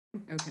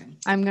recording? Okay.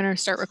 I'm going to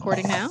start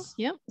recording now.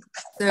 Yep.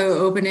 So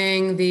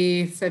opening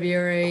the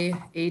February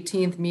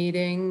 18th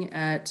meeting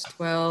at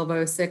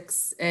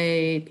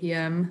 12:06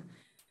 p.m.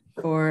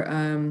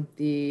 for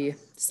the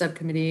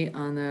subcommittee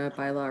on the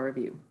bylaw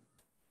review.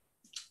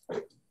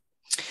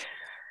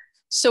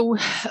 So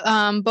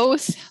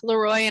both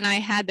Leroy and I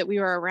had that we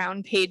were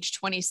around page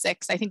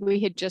 26. I think we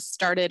had just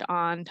started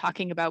on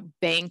talking about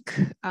bank.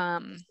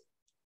 And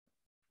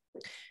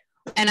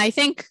I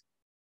think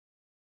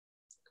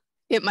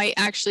it might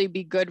actually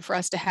be good for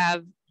us to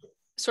have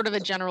sort of a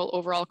general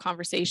overall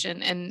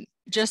conversation. And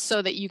just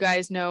so that you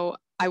guys know,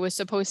 I was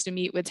supposed to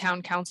meet with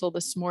town council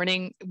this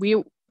morning.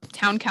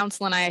 Town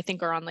council and I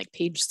think are on like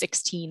page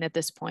 16 at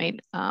this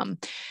point.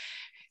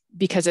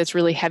 Because it's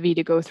really heavy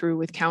to go through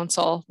with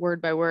council word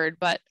by word,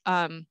 but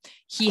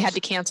he had to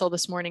cancel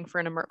this morning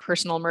for a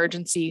personal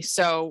emergency.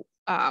 So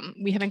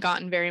we haven't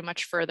gotten very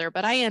much further,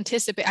 but I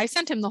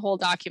sent him the whole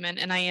document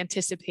and I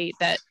anticipate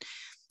that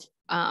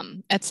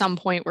at some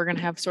point we're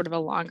gonna have sort of a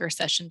longer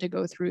session to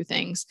go through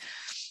things.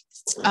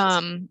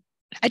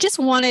 I just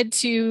wanted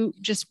to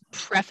just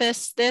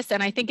preface this,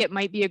 and I think it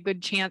might be a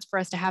good chance for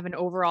us to have an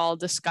overall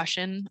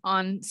discussion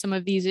on some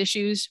of these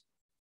issues.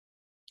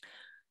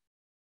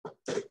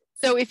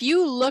 So if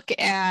you look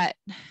at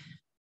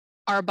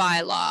our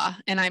bylaw,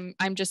 and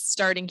I'm just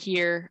starting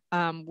here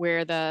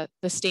where the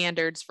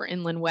standards for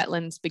inland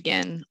wetlands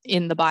begin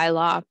in the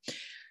bylaw,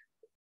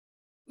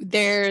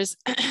 there's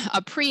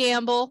a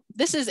preamble.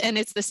 And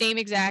it's the same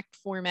exact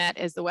format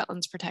as the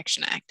Wetlands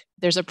Protection Act.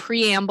 There's a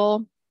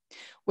preamble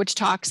which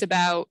talks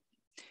about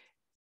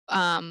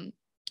the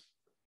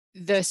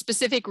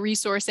specific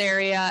resource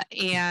area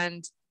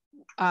and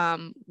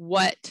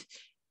what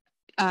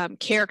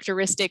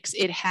characteristics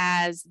it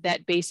has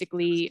that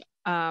basically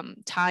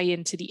tie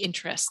into the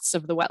interests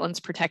of the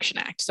Wetlands Protection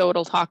Act. So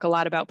it'll talk a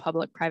lot about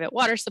public-private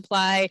water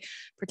supply,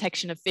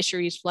 protection of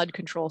fisheries, flood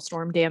control,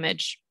 storm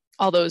damage,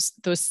 all those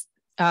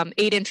 8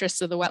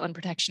 interests of the Wetland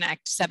Protection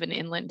Act, 7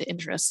 inland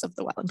interests of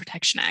the Wetland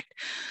Protection Act.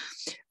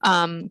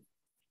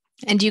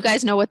 And do you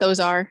guys know what those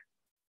are?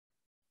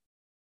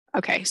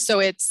 Okay, so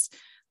let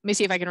me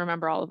see if I can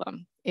remember all of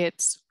them.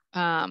 It's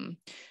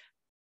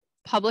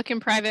public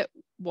and private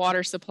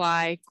water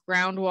supply,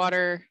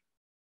 groundwater,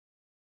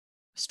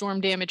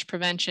 storm damage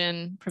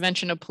prevention,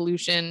 prevention of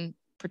pollution,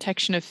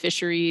 protection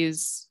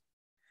fisheries.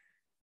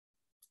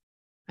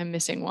 I'm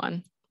missing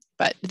one,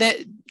 but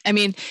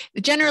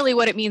generally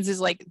what it means is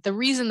like the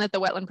reason that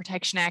the Wetland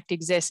Protection Act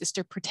exists is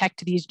to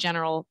protect these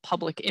general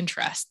public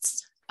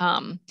interests.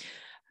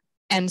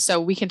 And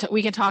so we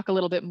can talk a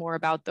little bit more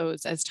about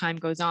those as time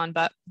goes on,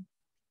 but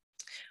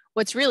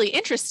what's really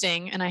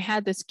interesting, and I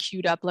had this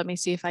queued up, let me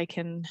see if I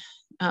can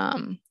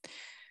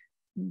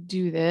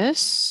do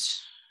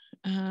this,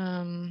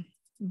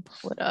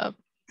 pull it up.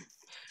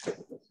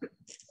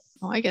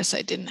 Oh, I guess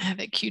I didn't have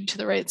it queued to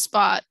the right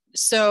spot.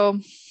 So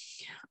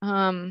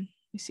let me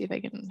see if I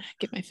can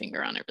get my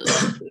finger on it really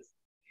quickly.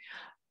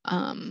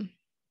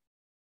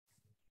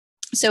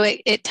 So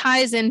it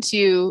ties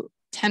into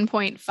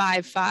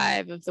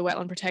 10.55 of the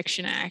Wetland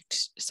Protection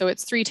Act. So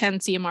it's 310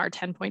 CMR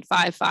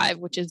 10.55,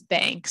 which is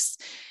banks.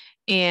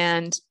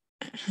 And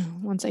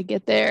once I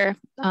get there,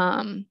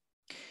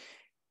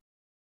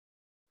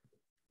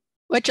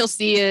 what you'll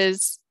see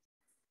is,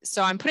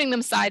 so I'm putting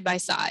them side by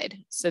side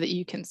so that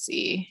you can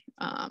see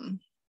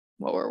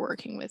what we're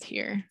working with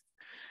here.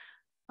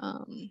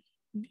 Let me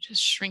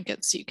just shrink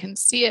it so you can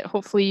see it.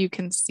 Hopefully you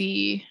can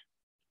see.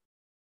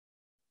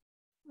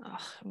 Oh,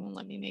 it won't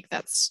let me make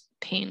that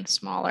pane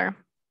smaller.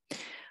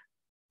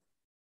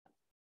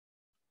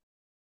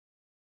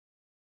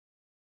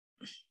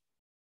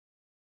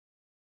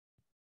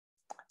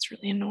 It's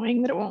really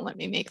annoying that it won't let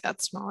me make that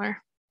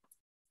smaller.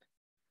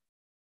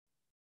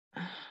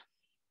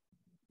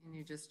 Can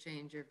you just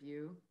change your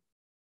view?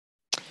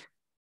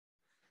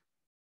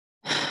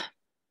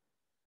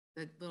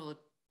 The little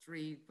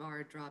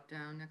 3-bar drop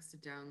down next to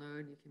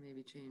download, you can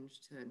maybe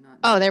change to not.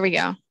 Oh, there we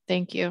go.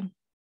 Thank you.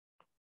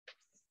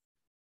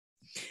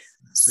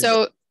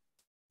 So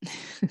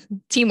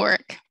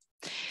teamwork.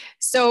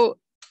 So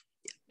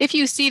if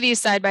you see these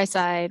side by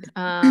side,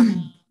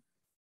 and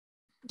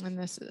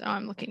this is,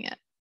 I'm looking at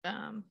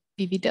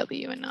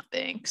BVW and not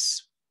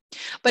banks,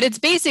 but it's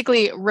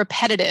basically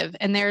repetitive,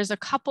 and there's a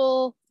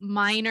couple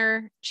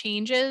minor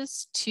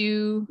changes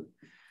to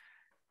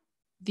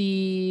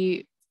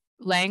the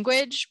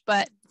language,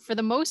 but for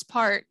the most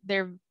part,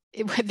 the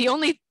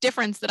only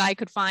difference that I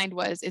could find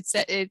was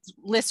it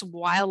lists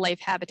wildlife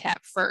habitat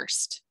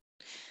first.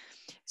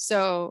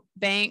 So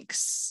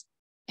banks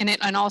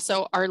and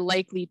also are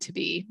likely to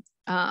be,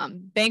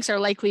 banks are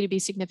likely to be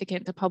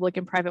significant to public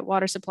and private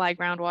water supply,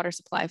 groundwater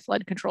supply,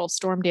 flood control,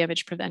 storm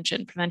damage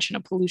prevention, prevention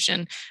of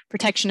pollution,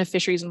 protection of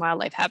fisheries and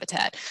wildlife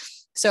habitat.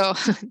 So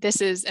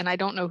this is, and I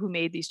don't know who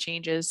made these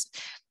changes.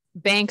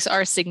 Banks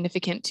are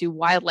significant to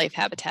wildlife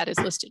habitat is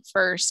listed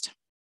first.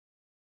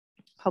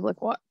 Public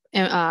or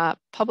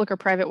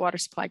private water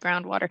supply,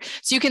 groundwater.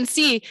 So you can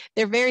see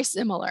they're very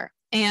similar.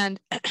 And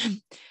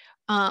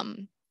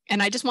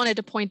I just wanted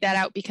to point that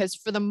out because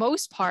for the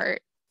most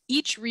part,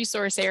 each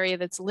resource area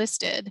that's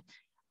listed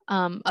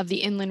of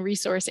the inland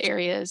resource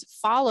areas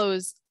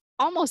follows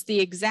almost the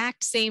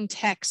exact same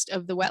text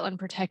of the Wetland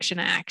Protection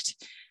Act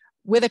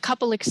with a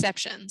couple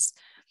exceptions.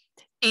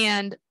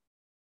 And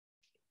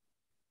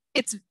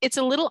it's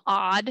a little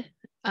odd,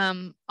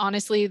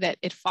 honestly, that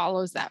it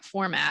follows that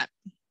format.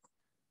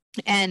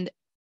 And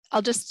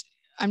I'm just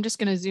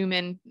going to zoom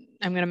in.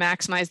 I'm going to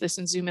maximize this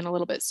and zoom in a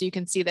little bit so you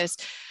can see this.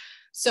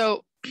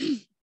 So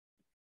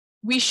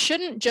we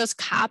shouldn't just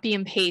copy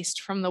and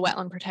paste from the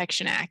Wetland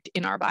Protection Act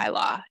in our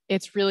bylaw.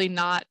 It's really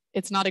not,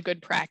 it's not a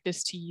good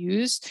practice to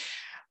use.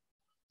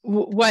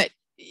 What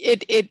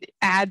it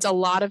adds a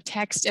lot of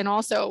text, and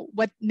also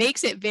what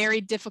makes it very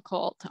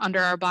difficult under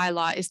our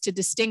bylaw is to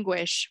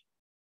distinguish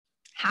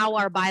how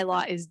our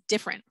bylaw is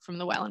different from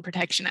the Wetland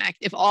Protection Act.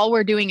 If all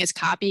we're doing is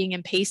copying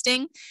and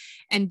pasting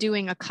and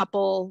doing a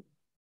couple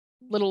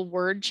little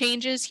word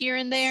changes here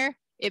and there,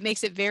 it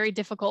makes it very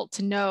difficult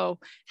to know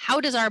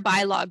how does our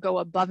bylaw go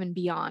above and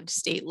beyond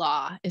state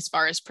law as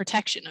far as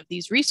protection of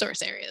these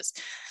resource areas.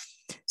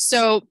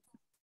 So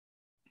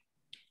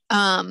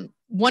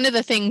one of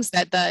the things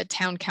that the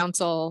town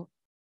council,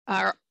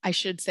 or I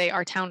should say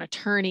our town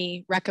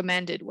attorney,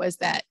 recommended was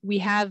that we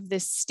have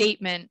this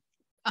statement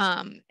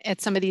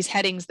at some of these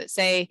headings that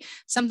say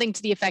something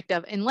to the effect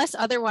of, unless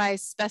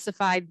otherwise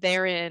specified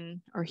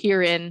therein or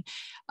herein,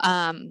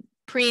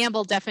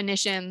 preamble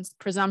definitions,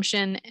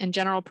 presumption, and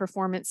general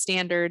performance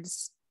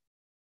standards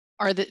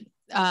are the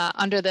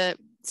under the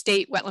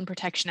State Wetland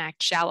Protection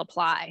Act shall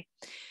apply.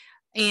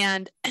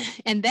 And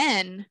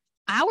then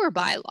our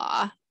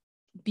bylaw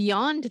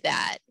beyond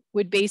that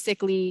would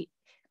basically,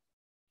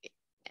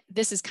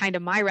 this is kind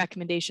of my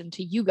recommendation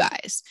to you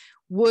guys,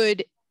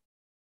 would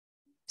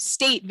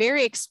state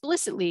very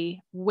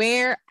explicitly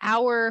where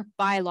our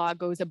bylaw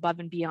goes above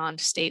and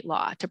beyond state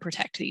law to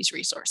protect these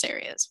resource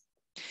areas.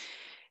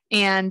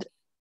 And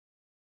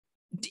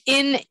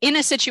in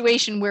a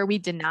situation where we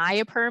deny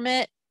a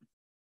permit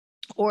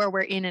or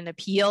we're in an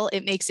appeal,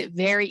 it makes it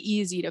very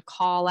easy to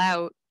call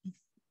out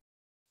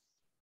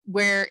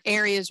where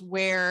areas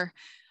where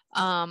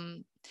a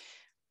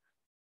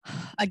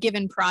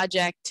given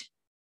project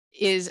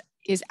is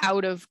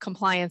out of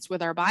compliance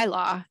with our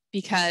bylaw,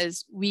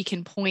 because we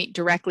can point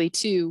directly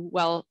to,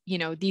 well, you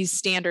know, these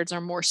standards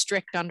are more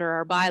strict under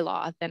our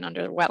bylaw than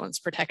under the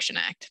Wetlands Protection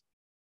Act.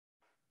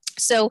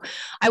 So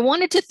I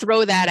wanted to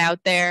throw that out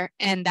there,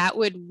 and that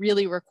would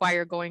really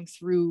require going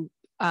through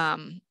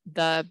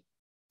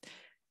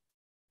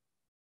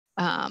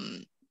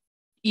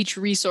each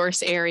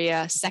resource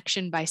area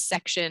section by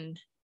section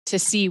to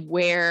see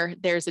where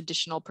there's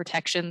additional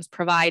protections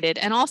provided.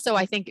 And also,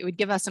 I think it would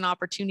give us an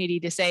opportunity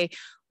to say,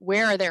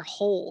 where are there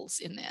holes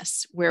in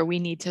this where we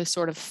need to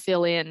sort of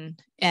fill in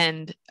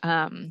and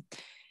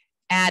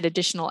add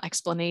additional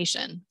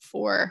explanation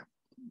for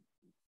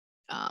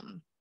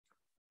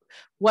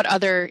what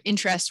other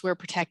interests we're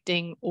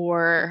protecting,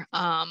 or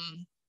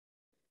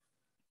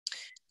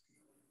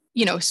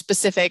you know,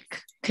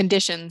 specific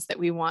conditions that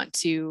we want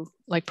to,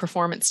 like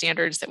performance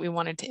standards that we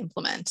wanted to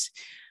implement.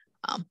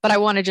 But I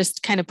want to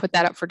just kind of put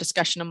that up for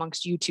discussion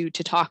amongst you two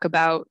to talk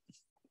about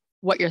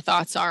what your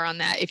thoughts are on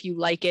that. If you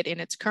like it in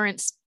its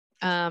current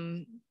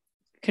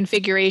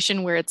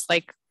configuration where it's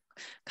like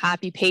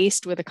copy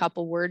paste with a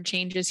couple word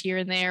changes here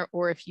and there,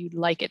 or if you'd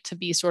like it to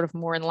be sort of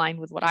more in line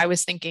with what I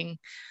was thinking.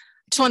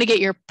 Just want to get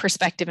your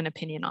perspective and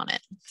opinion on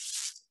it.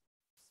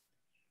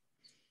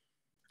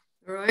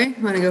 Roy,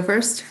 want to go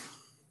first?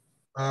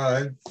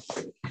 Yeah.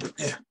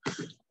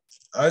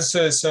 I'd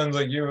say it sounds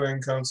like you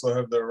and council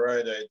have the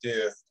right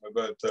idea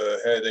about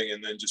the heading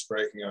and then just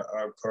breaking out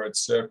our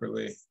parts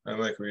separately. I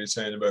like what you're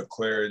saying about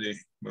clarity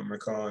when we're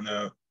calling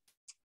out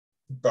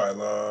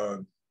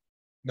bylaw,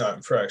 not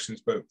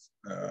infractions, but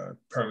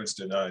permits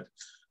denied.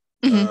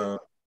 Mm-hmm.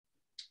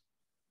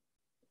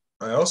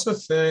 I also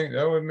think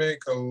that would make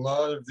a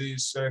lot of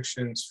these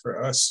sections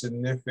for us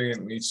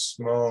significantly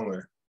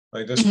smaller.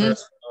 Like this mm-hmm.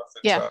 person off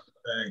the top,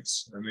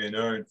 thanks. I mean,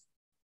 our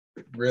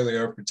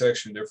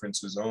protection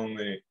difference is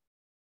only,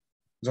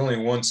 there's only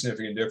one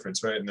significant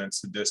difference, right? And that's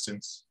the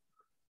distance,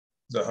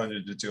 the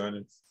 100 to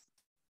 200.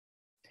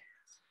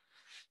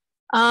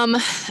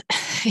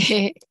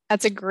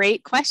 That's a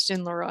great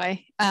question,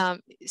 Leroy.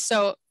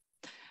 So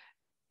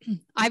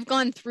I've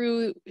gone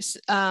through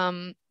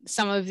some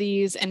of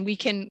these, and we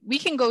can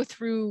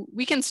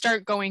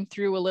start going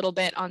through a little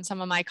bit on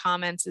some of my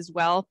comments as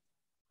well.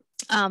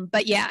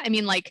 But yeah, I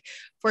mean, like,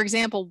 for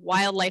example,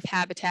 wildlife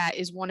habitat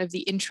is one of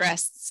the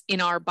interests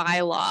in our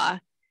bylaw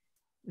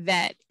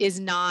that is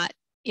not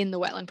in the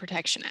Wetland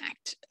Protection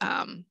Act,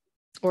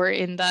 or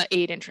in the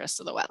 8 interests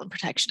of the Wetland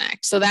Protection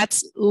Act. So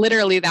that's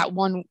literally that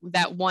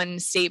one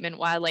statement,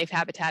 wildlife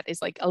habitat,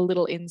 is like a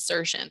little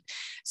insertion.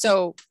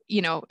 So,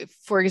 you know,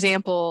 for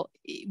example,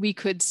 we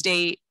could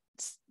state,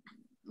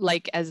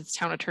 like as the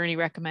town attorney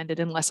recommended,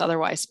 unless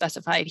otherwise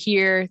specified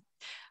here,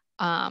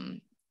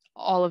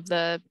 all of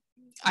the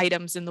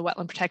items in the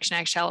Wetland Protection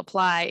Act shall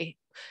apply,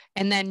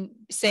 and then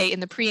say in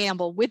the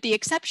preamble, with the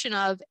exception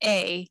of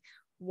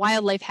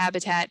wildlife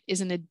habitat is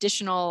an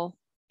additional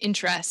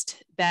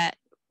interest that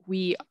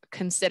we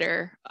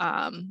consider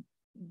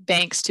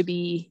banks to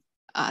be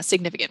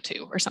significant to,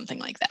 or something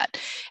like that.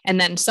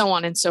 And then so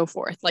on and so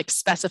forth, like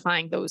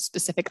specifying those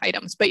specific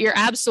items. But you're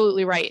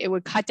absolutely right. It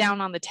would cut down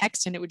on the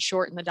text and it would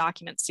shorten the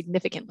document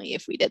significantly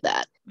if we did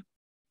that.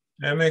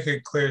 And make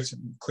it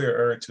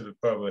clearer to the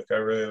public. I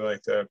really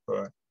like that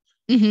part.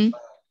 Mm-hmm.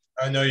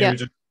 I know you were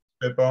just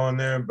spitballing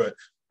there, but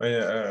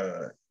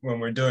when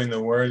we're doing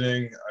the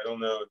wording, I don't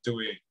know,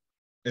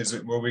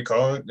 will we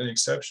call it an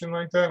exception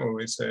like that? Will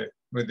we say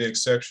with the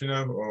exception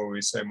of, or will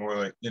we say more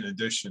like in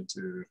addition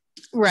to?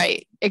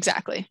 Right,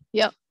 exactly.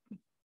 Yep.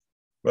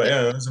 But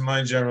yeah, those are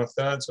my general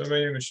thoughts. What about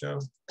you, Michelle?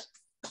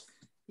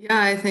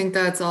 Yeah, I think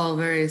that's all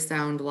very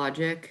sound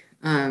logic.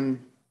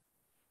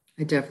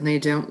 I definitely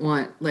don't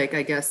want, like,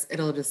 I guess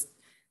it'll just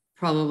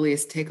probably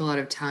take a lot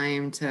of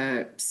time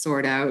to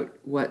sort out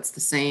what's the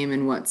same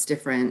and what's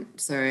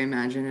different. So I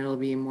imagine it'll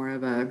be more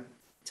of a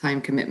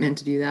time commitment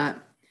to do that.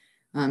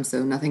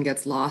 So nothing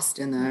gets lost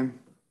in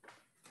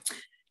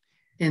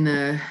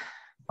the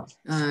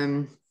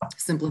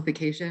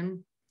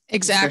simplification.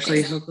 Exactly.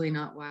 Especially hopefully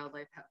not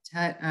wildlife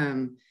habitat.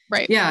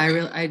 Right.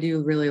 Yeah, I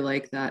do really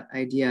like that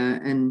idea.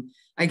 And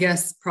I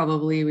guess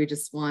probably we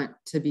just want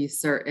to be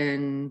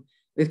certain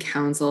with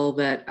council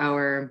that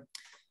our,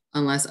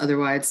 unless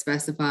otherwise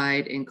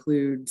specified,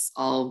 includes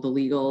all of the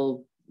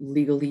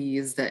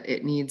legalese that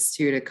it needs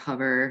to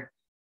cover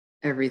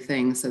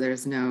everything. So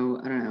there's no,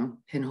 I don't know,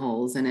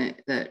 pinholes in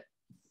it that,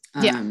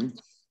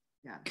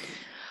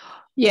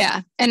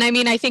 Yeah. And I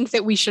mean, I think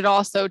that we should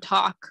also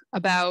talk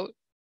about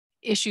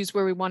issues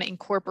where we want to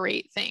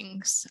incorporate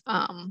things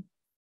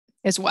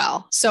as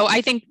well. So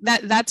I think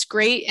that's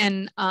great.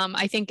 And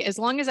I think as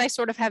long as I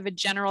sort of have a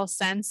general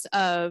sense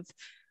of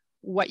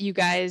what you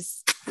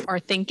guys are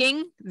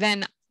thinking,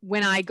 then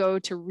when I go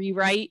to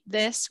rewrite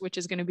this, which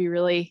is going to be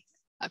really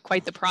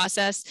quite the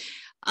process,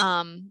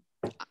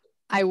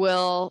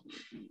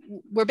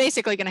 we're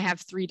basically going to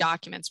have 3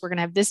 documents. We're going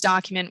to have this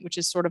document, which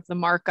is sort of the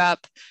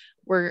markup.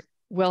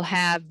 We'll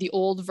have the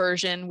old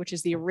version, which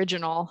is the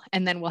original,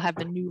 and then we'll have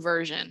the new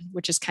version,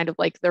 which is kind of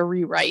like the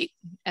rewrite,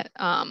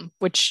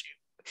 which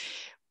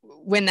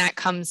when it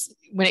comes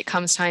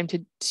time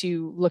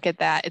to look at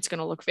that, it's going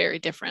to look very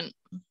different.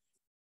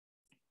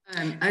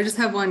 I just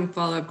have one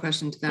follow-up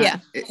question to that. Yeah,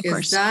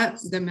 is that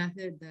the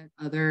method that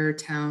other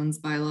towns'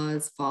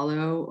 bylaws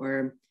follow,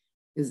 or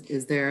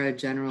is there a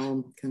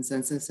general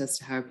consensus as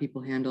to how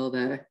people handle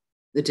the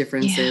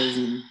differences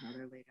and how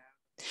they're laid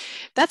out?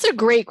 That's a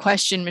great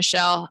question,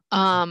 Michelle.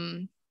 I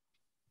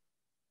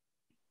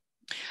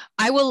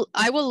will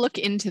look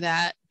into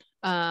that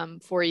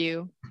for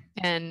you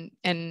and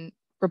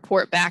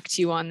report back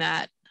to you on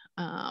that.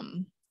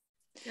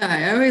 Yeah,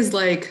 I always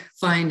like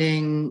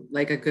finding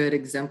like a good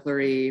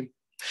exemplary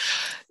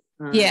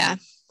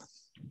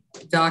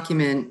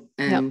document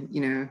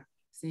and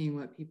seeing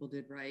what people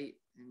did right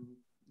and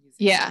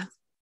using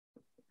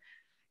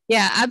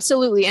yeah,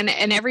 absolutely. And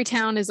every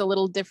town is a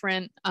little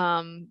different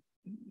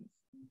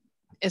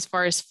as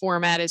far as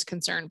format is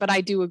concerned, but I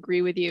do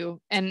agree with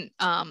you. And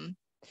I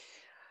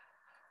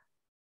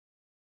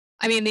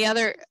mean,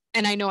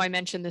 and I know I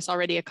mentioned this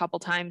already a couple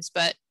times,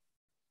 but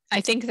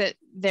I think that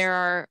there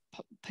are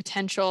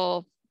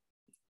potential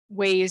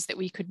ways that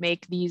we could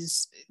make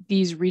these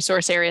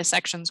resource area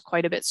sections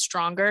quite a bit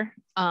stronger.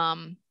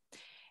 And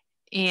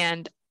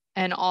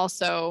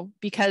also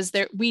because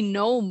we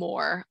know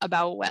more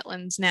about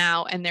wetlands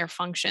now and their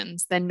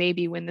functions than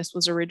maybe when this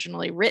was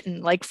originally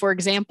written. Like, for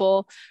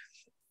example,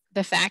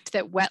 the fact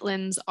that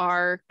wetlands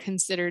are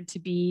considered to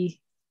be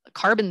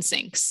carbon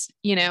sinks,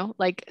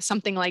 like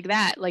something like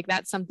that. Like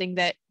that's something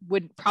that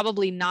would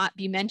probably not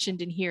be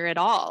mentioned in here at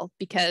all,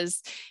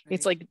 because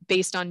it's like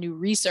based on new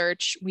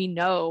research, we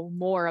know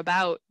more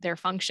about their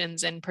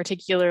functions, and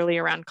particularly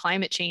around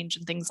climate change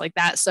and things like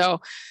that.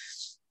 So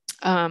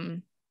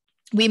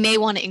we may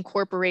want to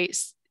incorporate,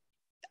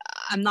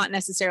 I'm not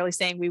necessarily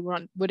saying we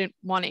wouldn't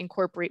want to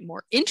incorporate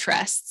more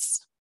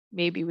interests.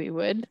 Maybe we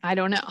would, I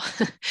don't know.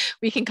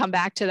 We can come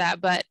back to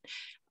that, but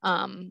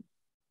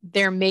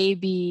there may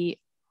be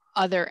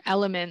other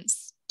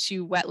elements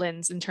to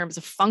wetlands in terms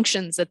of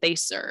functions that they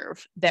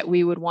serve that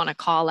we would want to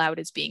call out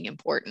as being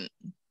important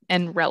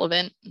and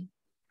relevant.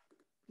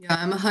 Yeah,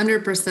 I'm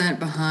 100%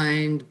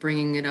 behind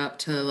bringing it up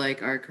to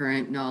like our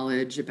current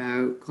knowledge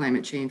about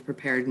climate change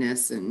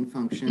preparedness and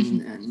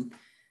function.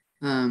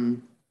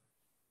 And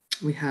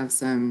we have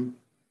some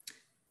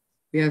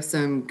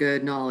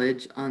good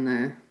knowledge on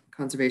the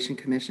Conservation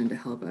Commission to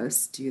help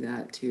us do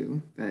that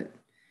too. But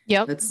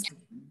let's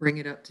bring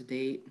it up to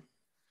date.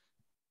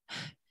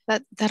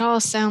 That all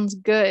sounds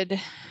good.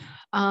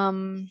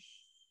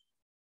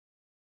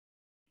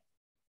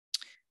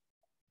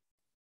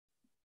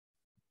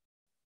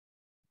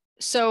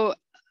 So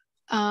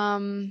let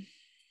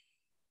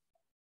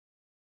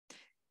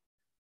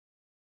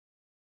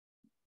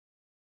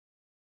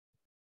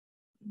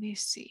me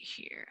see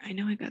here. I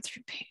know I got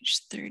through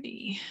page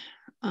 30.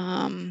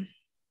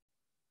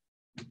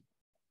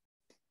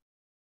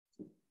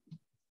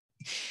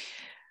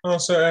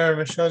 Also,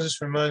 Michelle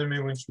just reminded me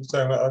when she was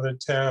talking about other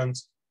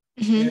towns.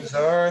 Is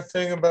our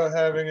thing about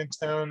having a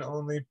town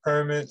only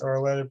permit or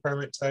a letter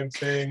permit type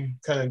thing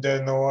kind of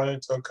dead in the water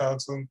until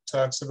council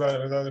talks about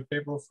it with other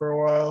people for a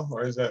while,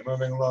 or is that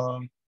moving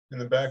along in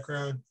the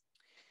background?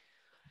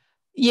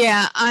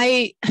 Yeah,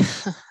 I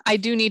I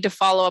do need to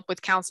follow up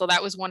with council.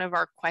 That was one of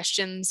our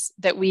questions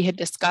that we had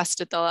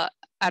discussed at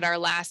our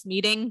last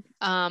meeting.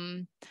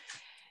 And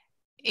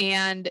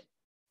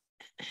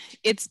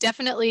it's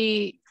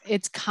definitely,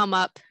 it's come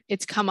up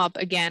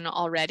again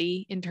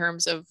already in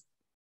terms of,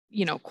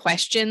 you know,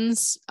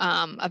 questions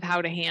of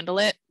how to handle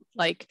it.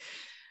 Like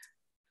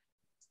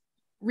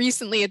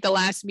recently at the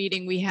last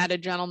meeting, we had a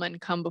gentleman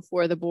come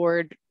before the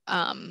board,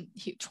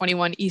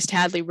 21 East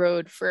Hadley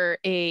Road, for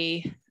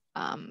a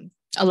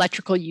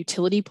electrical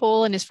utility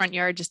pole in his front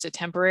yard, just a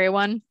temporary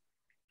one.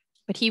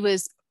 But he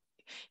was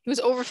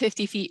over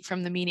 50 feet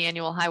from the mean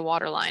annual high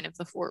water line of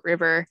the Fort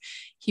River.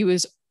 He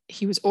was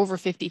over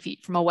 50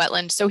 feet from a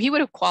wetland. So he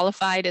would have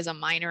qualified as a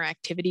minor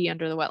activity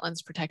under the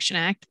Wetlands Protection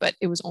Act, but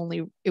it was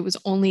only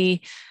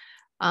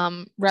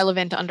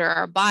relevant under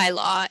our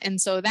bylaw.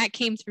 And so that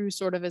came through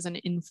sort of as an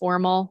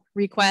informal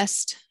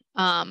request.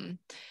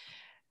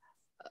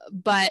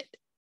 But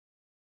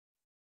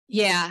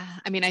yeah,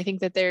 I mean, I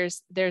think that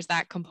there's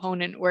that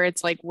component where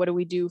it's like, what do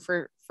we do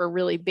for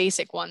really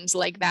basic ones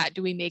like that?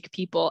 Do we make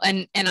people,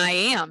 and I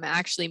am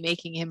actually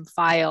making him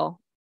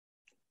file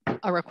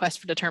a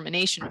request for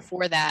determination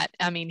for that.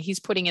 I mean,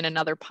 he's putting in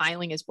another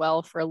piling as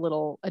well for a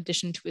little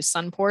addition to his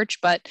sun porch,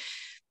 but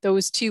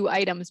those two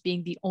items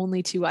being the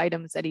only two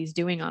items that he's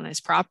doing on his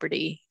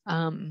property,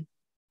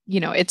 you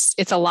know, it's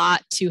a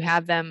lot to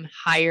have them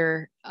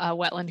hire a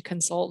wetland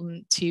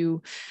consultant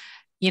to,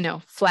 you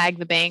know, flag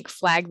the bank,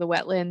 flag the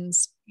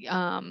wetlands,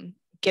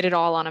 get it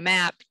all on a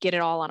map, get it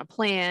all on a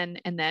plan,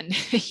 and then,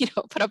 you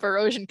know, put up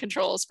erosion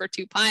controls for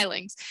two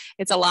pilings.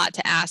 It's a lot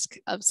to ask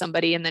of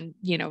somebody. And then,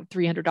 you know,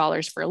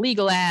 $300 for a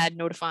legal ad,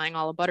 notifying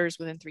all the butters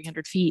within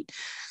 300 feet.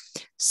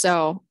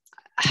 So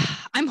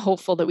I'm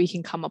hopeful that we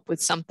can come up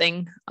with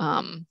something.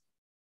 But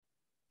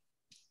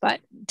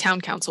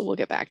town council will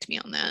get back to me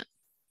on that.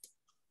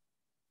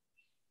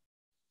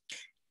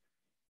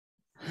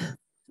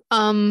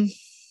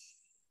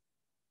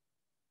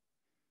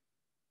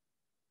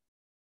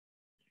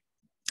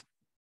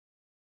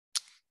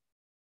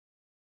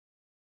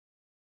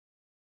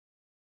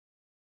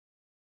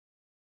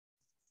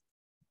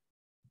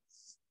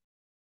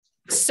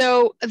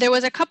 So there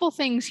was a couple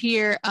things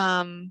here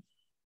that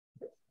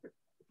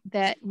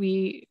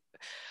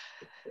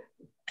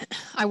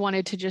I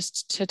wanted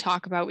to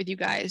talk about with you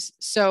guys.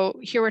 So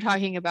here we're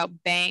talking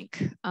about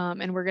bank,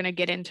 and we're going to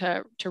get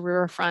into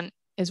riverfront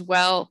as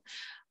well.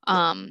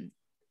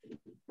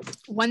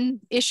 One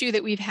issue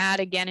that we've had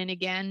again and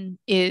again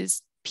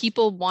is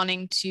people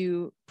wanting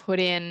to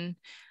put in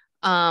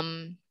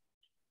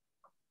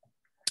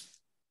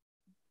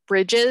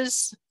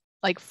bridges,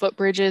 like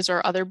footbridges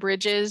or other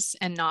bridges,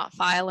 and not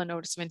file a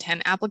notice of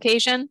intent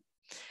application.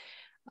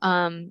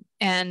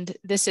 And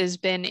this has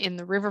been in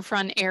the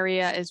riverfront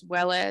area as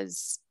well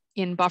as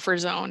in buffer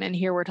zone. And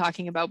here we're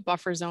talking about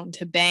buffer zone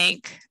to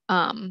bank.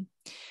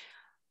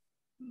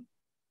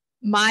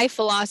 My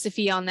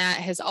philosophy on that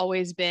has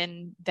always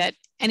been that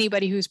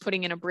anybody who's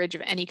putting in a bridge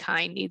of any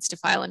kind needs to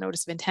file a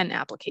notice of intent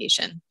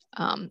application.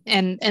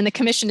 And the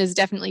commission has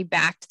definitely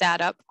backed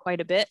that up quite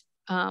a bit.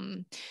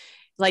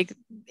 Like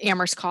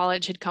Amherst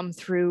College had come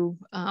through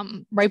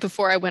right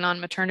before I went on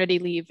maternity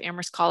leave.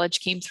 Amherst College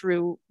came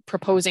through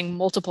proposing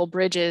multiple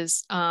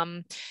bridges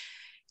in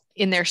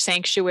their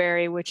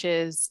sanctuary, which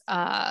is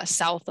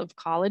south of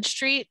College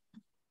Street.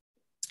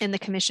 And the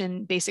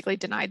commission basically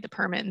denied the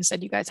permit and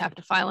said, you guys have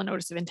to file a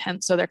notice of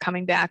intent. So they're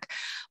coming back.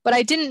 But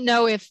I didn't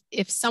know if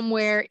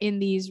somewhere in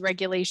these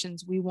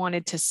regulations we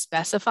wanted to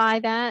specify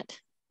that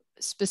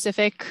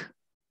specific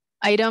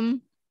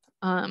item.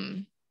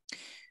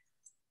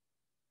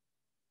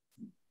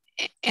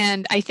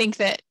 And I think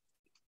that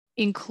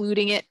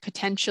including it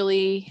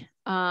potentially,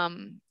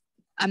 I'm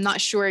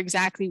not sure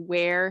exactly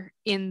where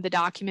in the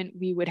document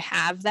we would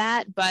have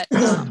that, but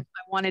I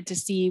wanted to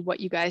see what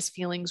you guys'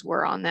 feelings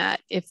were on that,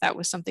 if that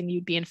was something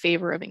you'd be in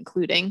favor of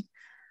including.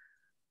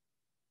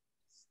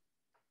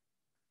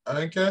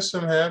 I guess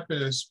I'm happy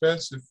to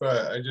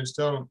specify. I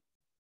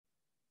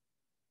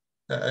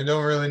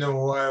don't really know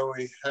why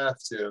we have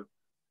to,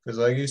 because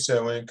like you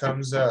said, when it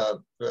comes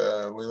up,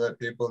 we let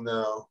people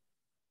know,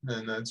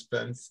 and that's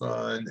been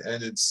fun,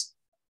 and it's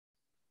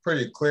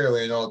pretty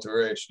clearly an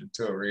alteration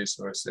to a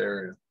resource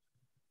area.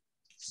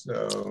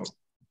 So,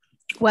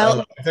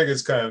 well, I think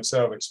it's kind of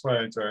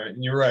self-explanatory.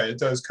 And you're right, it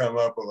does come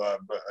up a lot,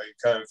 but I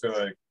kind of feel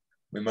like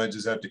we might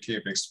just have to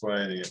keep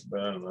explaining it.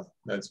 But I don't know.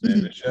 That's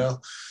me,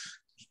 Michelle.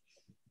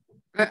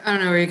 I don't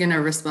know. Are you going to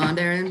respond,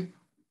 Erin?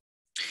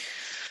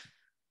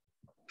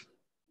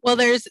 Well,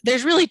 there's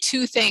really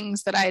two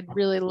things that I'd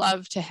really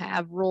love to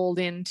have rolled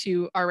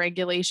into our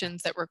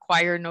regulations that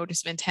require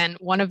notice of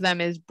intent. One of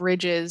them is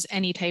bridges,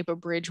 any type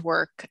of bridge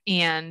work,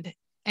 and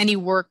any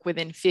work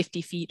within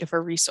 50 feet of a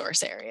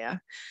resource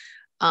area.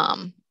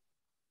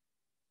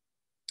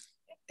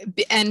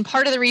 And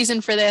part of the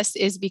reason for this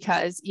is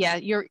because, yeah,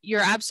 you're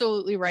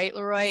absolutely right,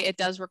 Leroy. It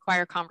does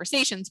require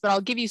conversations, but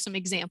I'll give you some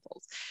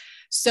examples.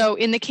 So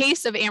in the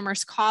case of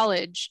Amherst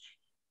College,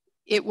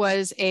 it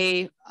was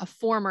a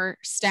former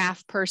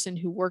staff person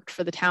who worked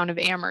for the town of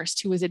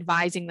Amherst who was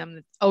advising them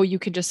that, oh, you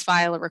could just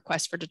file a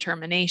request for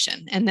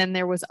determination. And then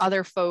there was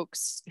other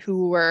folks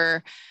who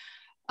were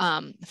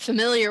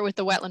familiar with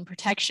the Wetland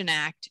Protection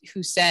Act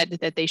who said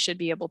that they should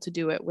be able to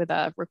do it with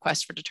a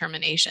request for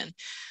determination.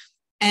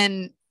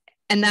 And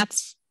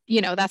that's,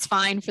 that's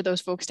fine for those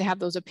folks to have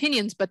those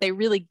opinions, but they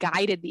really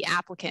guided the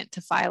applicant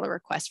to file a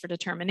request for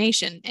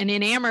determination. And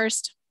in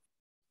Amherst,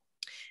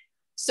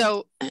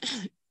 so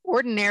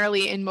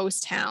ordinarily in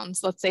most towns,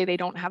 let's say they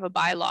don't have a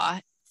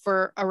bylaw,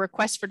 for a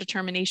request for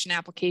determination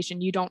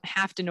application, you don't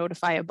have to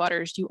notify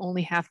abutters, you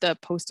only have to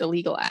post a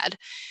legal ad.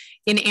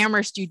 In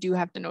Amherst, you do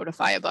have to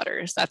notify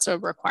abutters. That's a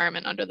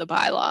requirement under the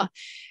bylaw.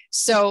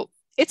 So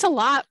it's a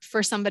lot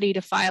for somebody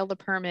to file the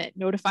permit,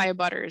 notify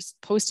abutters,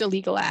 post a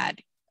legal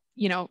ad,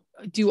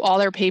 do all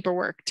their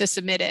paperwork to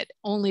submit it,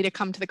 only to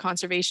come to the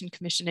Conservation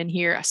Commission and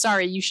hear,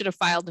 sorry, you should have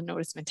filed a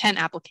notice of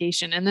intent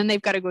application. And then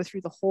they've got to go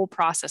through the whole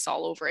process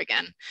all over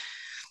again.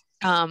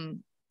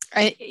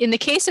 In the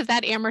case of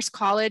that Amherst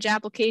College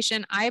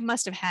application, I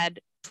must have had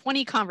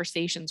 20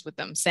 conversations with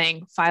them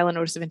saying, file a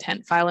notice of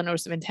intent, file a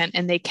notice of intent.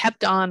 And they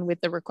kept on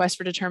with the request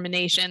for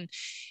determination.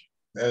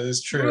 That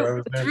is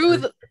true. Through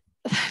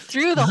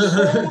the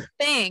whole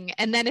thing.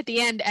 And then at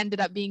the end ended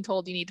up being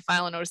told you need to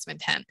file a notice of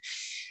intent.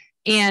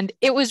 And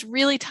it was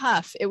really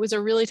tough. It was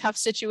a really tough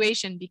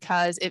situation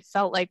because it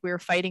felt like we were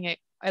fighting it.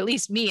 At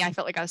least me, I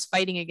felt like I was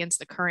fighting against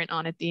the current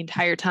on it the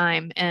entire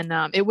time. And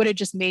it would have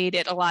just made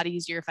it a lot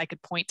easier if I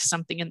could point to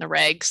something in the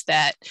regs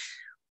that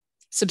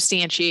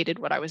substantiated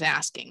what I was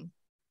asking.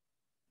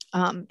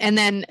 And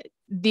then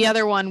the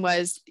other one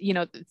was,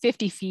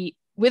 50 feet,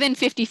 within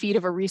 50 feet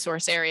of a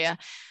resource area.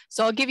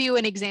 So I'll give you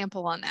an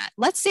example on that.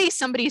 Let's say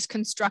somebody's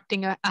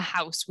constructing a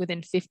house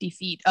within 50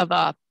 feet of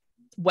a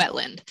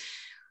wetland.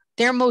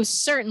 They're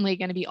most certainly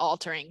going to be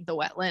altering the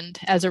wetland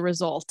as a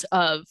result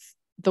of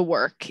the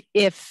work.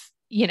 If,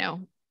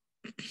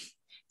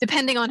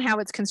 depending on how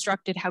it's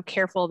constructed, how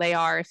careful they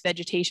are, if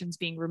vegetation's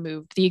being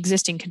removed, the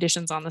existing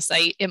conditions on the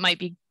site, it might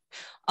be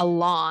a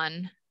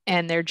lawn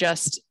and they're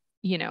just,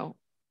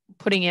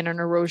 putting in an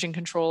erosion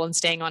control and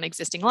staying on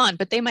existing lawn,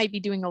 but they might be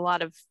doing a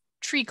lot of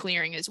tree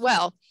clearing as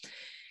well.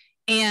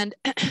 And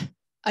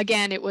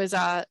again, it was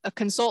a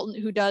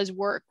consultant who does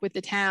work with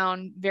the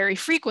town very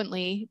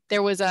frequently.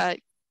 There was a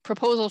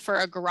proposal for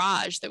a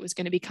garage that was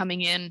going to be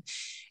coming in,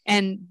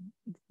 and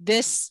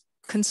this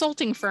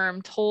consulting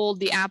firm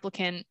told the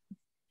applicant,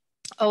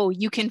 oh,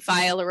 you can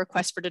file a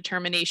request for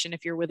determination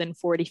if you're within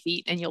 40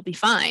 feet and you'll be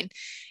fine.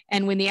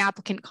 And when the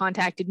applicant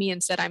contacted me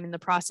and said, I'm in the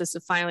process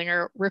of filing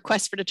a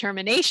request for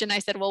determination, I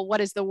said, well,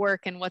 what is the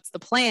work and what's the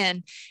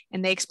plan?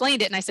 And they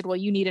explained it. And I said, well,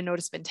 you need a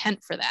notice of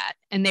intent for that.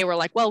 And they were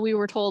like, well, we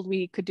were told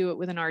we could do it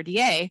with an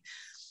RDA.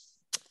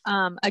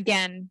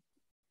 Again,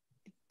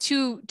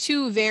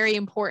 two very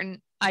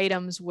important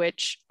items,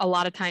 which a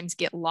lot of times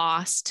get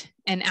lost,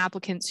 and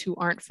applicants who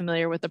aren't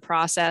familiar with the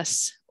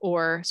process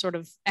or sort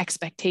of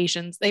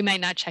expectations, they might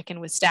not check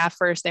in with staff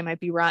first. They might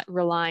be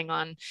relying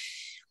on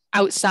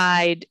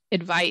outside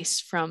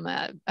advice from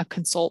a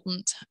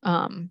consultant.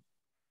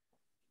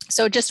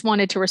 So just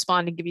wanted to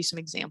respond and give you some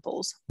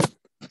examples.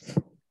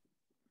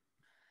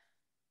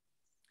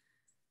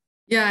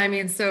 Yeah, I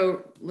mean,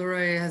 so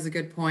Leroy has a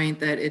good point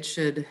that it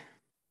should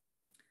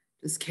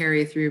just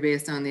carry through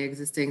based on the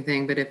existing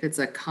thing. But if it's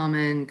a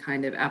common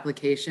kind of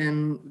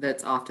application,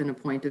 that's often a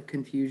point of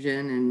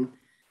confusion and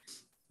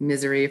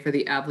misery for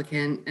the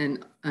applicant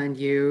and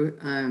you,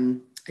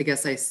 I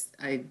guess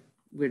I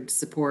would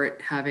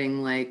support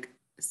having like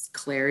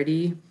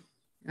clarity.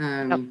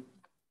 Yep.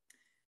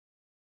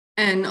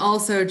 And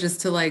also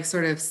just to like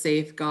sort of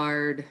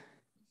safeguard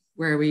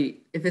where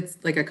if it's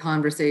like a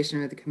conversation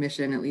with the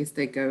commission, at least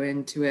they go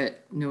into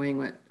it knowing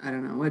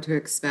what to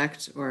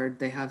expect, or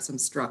they have some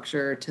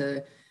structure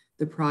to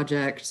the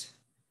project.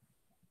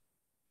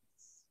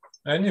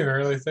 I didn't even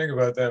really think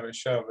about that,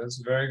 Michelle.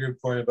 That's a very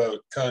good point about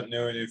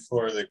continuity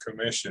for the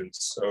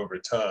commissions over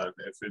time.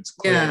 If it's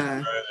clear,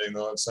 yeah,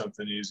 they'll have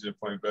something easy to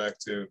point back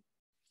to.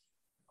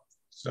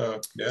 So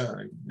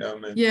yeah,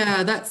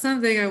 yeah, that's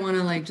something I want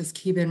to like just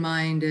keep in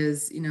mind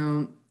is,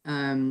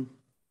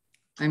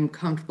 I'm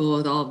comfortable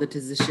with all the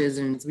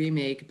decisions we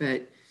make,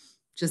 but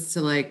just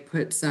to like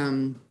put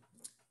some,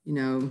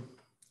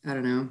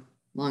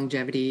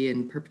 longevity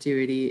and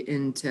perpetuity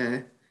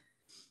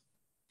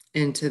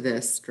into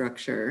this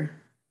structure.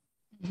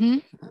 Mm-hmm.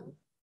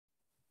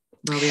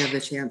 While we have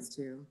the chance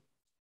to.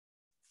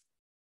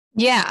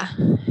 Yeah,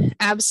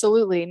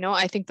 absolutely. No,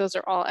 I think those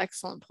are all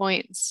excellent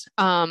points.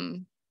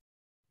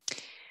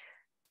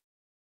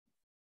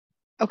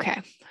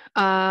 Okay.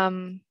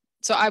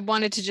 So I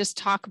wanted to just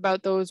talk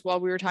about those while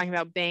we were talking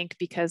about bank,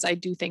 because I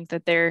do think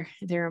that they're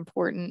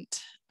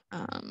important.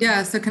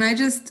 Yeah. So can I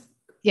just,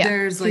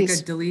 there's please. Like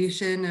a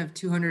deletion of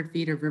 200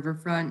 feet of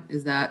riverfront.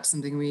 Is that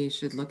something we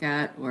should look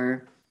at,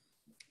 or?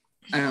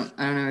 I don't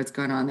know what's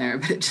going on there,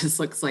 but it just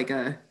looks like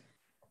a,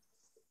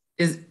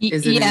 is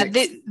it yeah,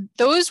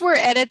 those were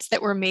edits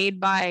that were made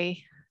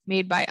by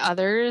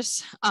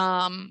others.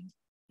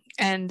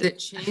 And is it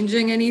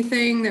changing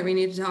anything that we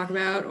need to talk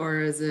about,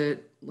 or is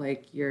it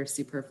like your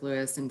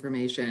superfluous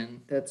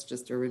information that's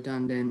just a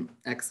redundant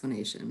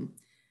explanation?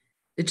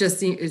 It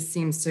just it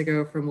seems to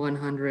go from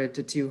 100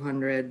 to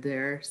 200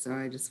 there, so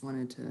I just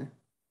wanted to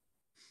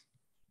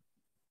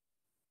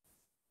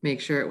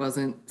make sure it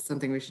wasn't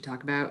something we should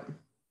talk about.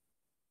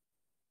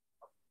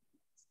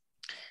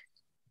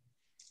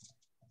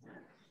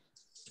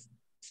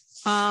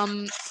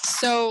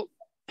 So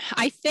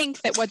I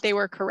think that what they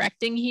were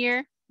correcting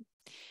here,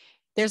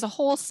 there's a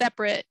whole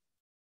separate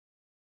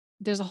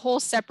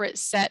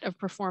set of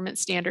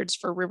performance standards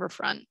for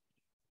riverfront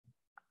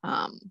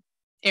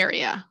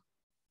area.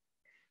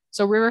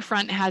 So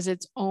riverfront has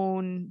its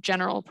own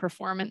general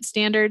performance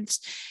standards.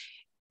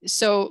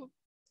 So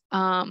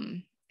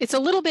it's a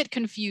little bit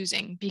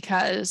confusing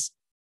because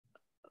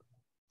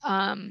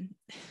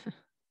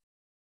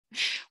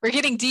we're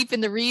getting deep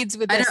in the reeds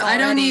with this already. I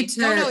don't need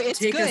to it's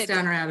take good. us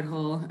down a rabbit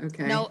hole.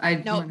 Okay. No,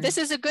 this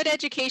is a good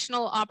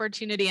educational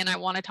opportunity, and I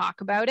want to talk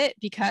about it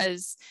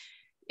because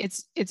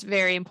it's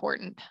very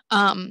important.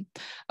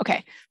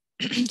 Okay,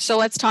 so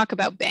let's talk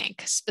about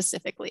bank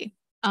specifically.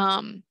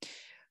 And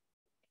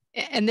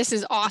this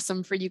is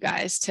awesome for you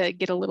guys to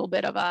get a little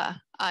bit of a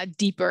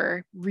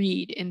deeper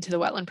read into the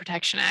Wetland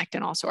Protection Act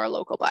and also our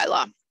local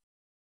bylaw.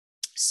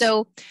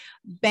 So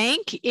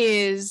bank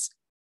is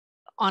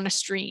on a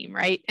stream,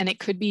 right? And it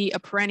could be a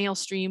perennial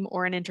stream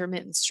or an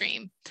intermittent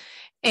stream.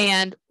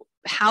 And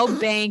how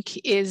bank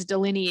is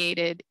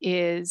delineated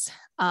is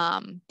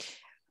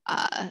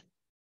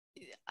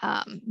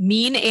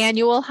mean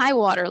annual high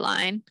water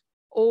line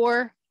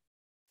or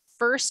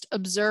first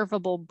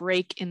observable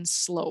break in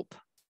slope.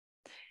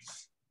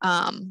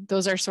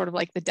 Those are sort of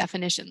like the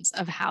definitions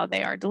of how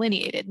they are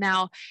delineated.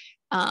 Now,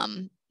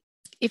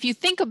 if you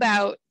think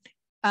about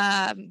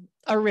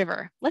a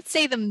river, let's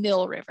say the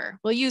Mill River.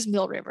 We'll use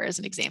Mill River as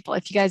an example.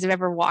 If you guys have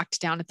ever walked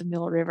down at the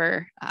Mill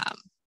River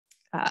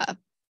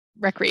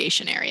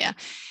recreation area,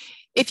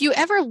 if you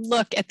ever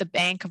look at the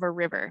bank of a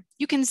river,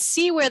 you can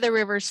see where the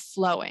river's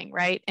flowing,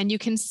 right? And you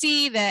can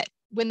see that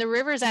when the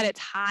river's at its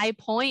high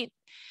point,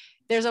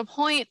 there's a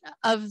point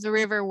of the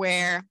river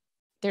where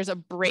there's a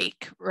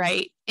break,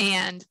 right?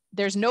 And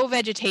there's no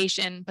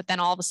vegetation, but then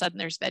all of a sudden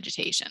there's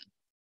vegetation.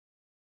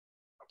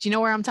 Do you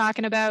know where I'm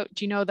talking about?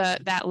 Do you know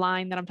that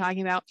line that I'm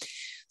talking about?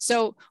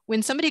 So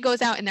when somebody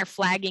goes out and they're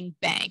flagging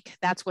bank,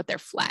 that's what they're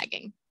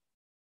flagging.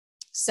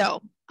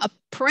 So a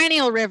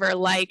perennial river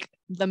like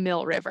the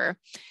Mill River,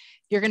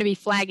 you're going to be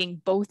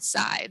flagging both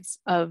sides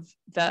of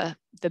the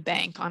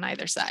bank on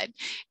either side.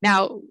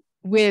 Now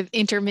with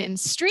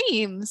intermittent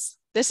streams,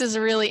 this is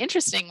a really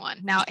interesting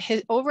one. Now,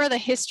 over the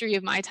history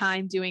of my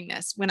time doing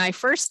this, when I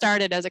first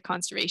started as a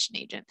conservation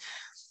agent,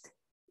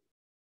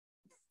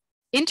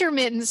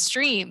 intermittent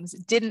streams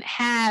didn't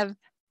have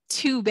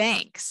two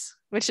banks,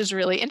 which is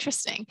really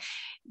interesting.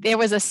 There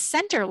was a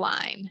center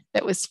line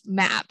that was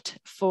mapped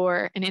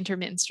for an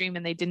intermittent stream,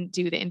 and they didn't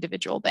do the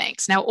individual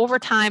banks. Now, over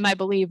time, I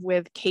believe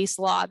with case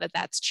law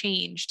that's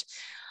changed.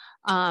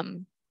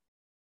 But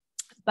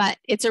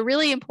it's a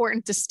really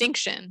important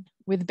distinction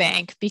with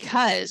bank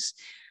because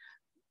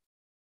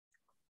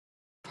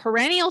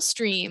perennial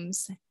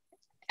streams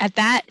at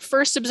that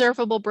first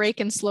observable break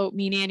and slope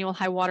mean annual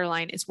high water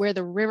line is where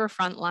the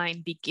riverfront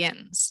line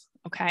begins,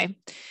 okay?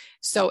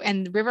 So,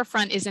 and the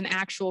riverfront is an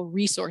actual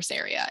resource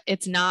area.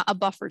 It's not a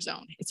buffer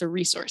zone, it's a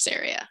resource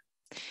area.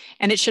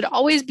 And it should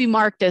always be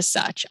marked as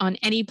such on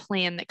any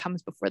plan that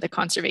comes before the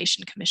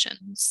Conservation Commission.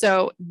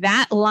 So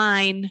that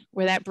line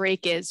where that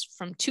break is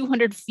from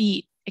 200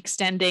 feet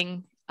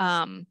extending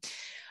out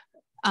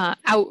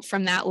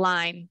from that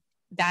line,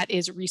 that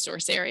is a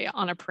resource area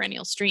on a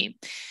perennial stream.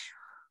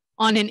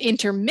 On an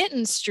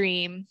intermittent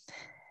stream,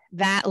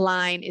 that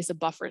line is a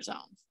buffer zone.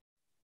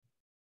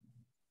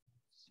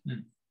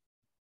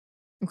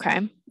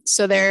 Okay,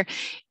 so there,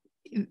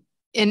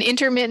 an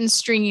intermittent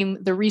stream,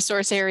 the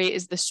resource area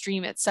is the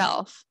stream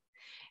itself,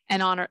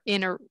 and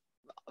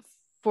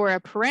for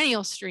a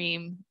perennial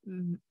stream,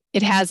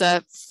 it has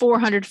a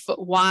 400-foot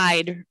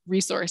wide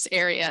resource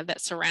area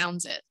that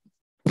surrounds it.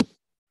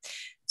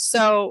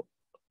 So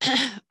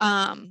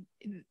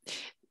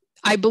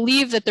I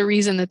believe that the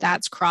reason that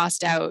that's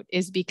crossed out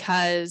is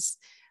because,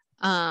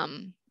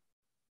 and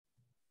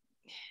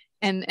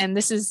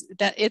this is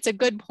that it's a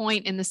good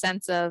point in the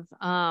sense of,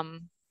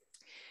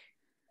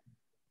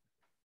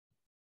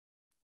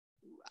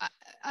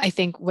 I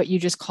think what you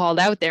just called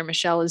out there,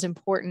 Michelle, is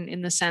important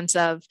in the sense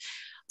of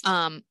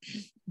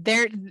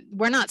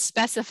we're not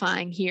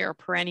specifying here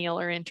perennial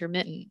or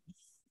intermittent.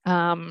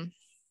 And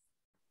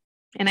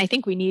I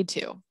think we need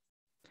to.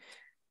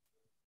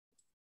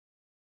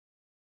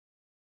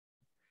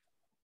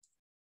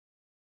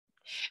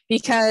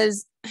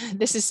 Because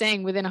this is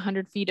saying within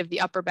 100 feet of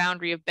the upper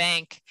boundary of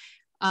bank,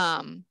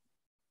 the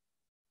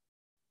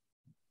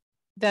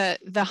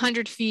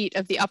 100 feet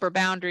of the upper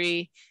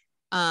boundary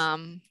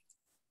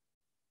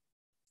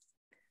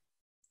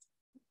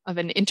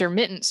an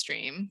intermittent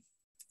stream.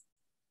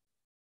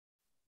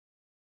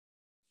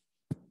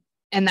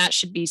 And that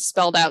should be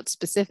spelled out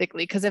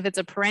specifically, because if it's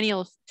a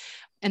perennial,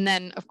 and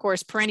then of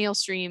course, perennial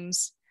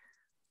streams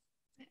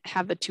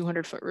have the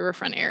 200-foot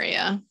riverfront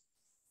area.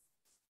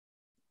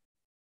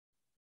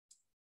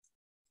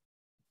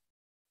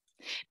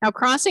 Now,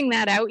 crossing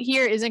that out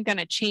here isn't going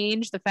to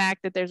change the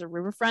fact that there's a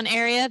riverfront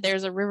area.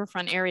 There's a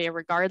riverfront area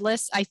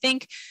regardless. I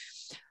think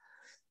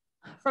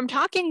from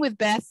talking with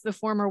Beth, the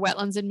former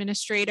wetlands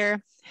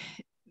administrator,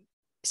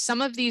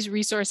 some of these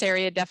resource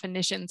area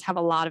definitions have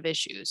a lot of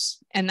issues.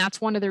 And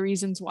that's one of the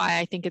reasons why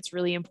I think it's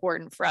really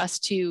important for us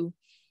to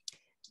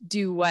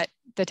do what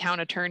the town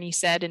attorney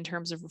said in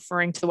terms of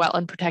referring to the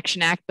Wetland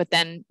Protection Act, but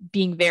then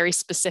being very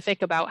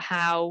specific about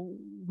how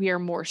we're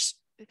more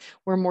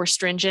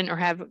stringent or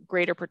have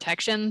greater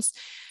protections,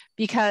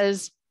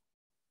 because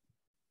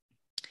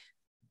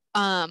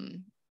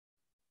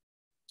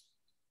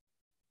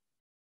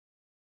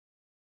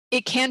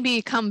it can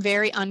become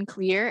very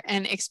unclear,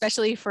 and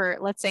especially for,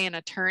 let's say, an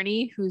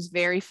attorney who's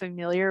very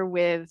familiar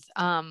with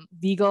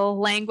legal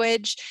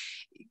language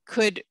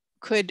could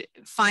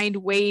find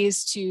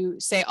ways to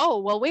say, oh,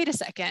 well, wait a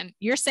second,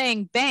 you're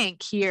saying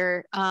bank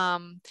here,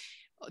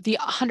 the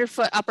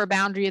 100-foot upper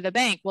boundary of the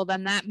bank. Well,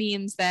 then that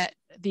means that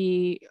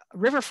the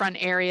riverfront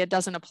area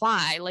doesn't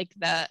apply. Like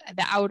the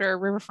outer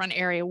riverfront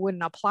area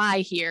wouldn't apply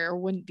here,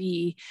 wouldn't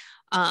be,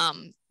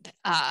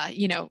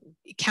 you know,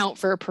 count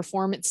for a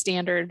performance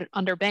standard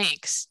under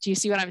banks. Do you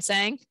see what I'm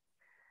saying?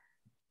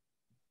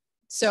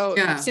 So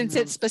yeah, since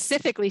it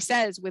specifically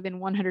says within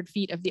 100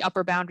 feet of the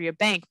upper boundary of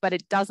bank, but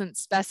it doesn't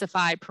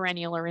specify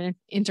perennial or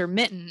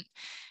intermittent,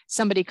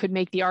 somebody could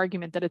make the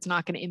argument that it's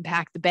not going to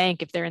impact the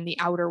bank if they're in the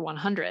outer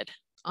 100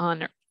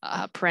 on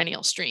a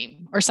perennial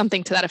stream or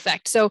something to that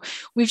effect. So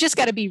we've just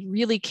got to be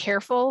really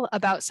careful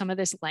about some of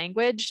this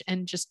language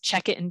and just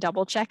check it and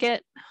double check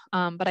it.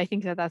 But I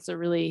think that that's a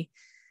really,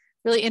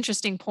 really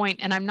interesting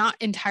point. And I'm not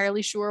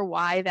entirely sure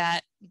why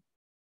that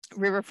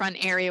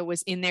riverfront area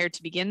was in there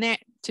to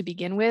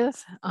begin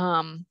with.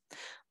 But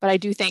I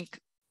do think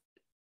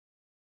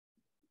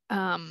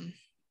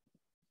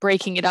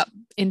breaking it up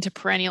into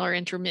perennial or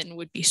intermittent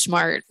would be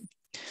smart.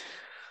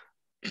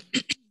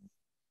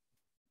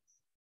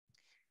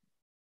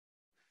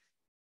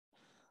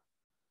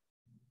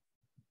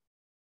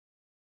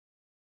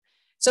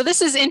 So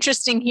this is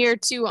interesting here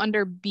too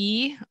under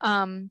B.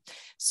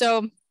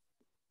 So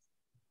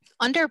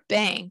under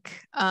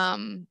bank,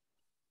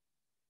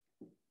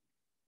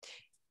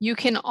 you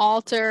can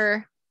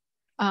alter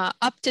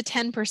up to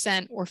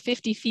 10% or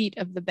 50 feet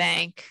of the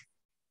bank.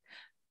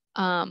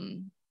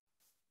 And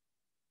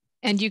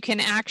you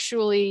can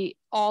actually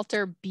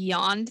alter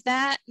beyond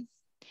that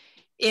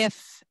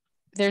if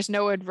there's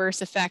no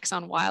adverse effects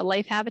on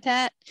wildlife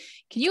habitat.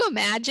 Can you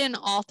imagine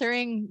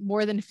altering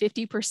more than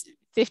 50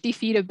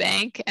 feet of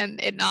bank and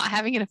it not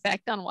having an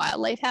effect on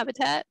wildlife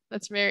habitat?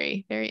 That's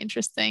very, very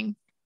interesting.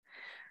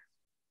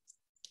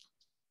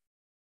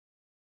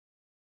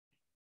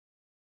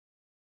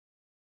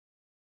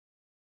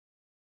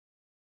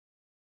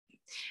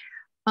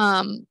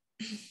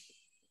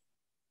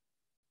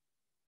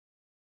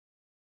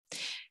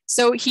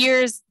 So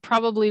here's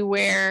probably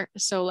where,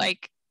 so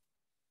like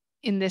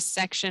in this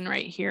section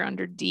right here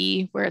under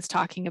D, where it's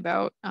talking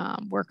about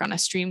work on a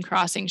stream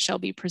crossing shall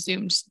be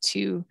presumed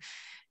to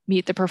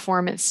meet the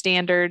performance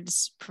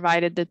standards,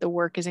 provided that the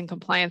work is in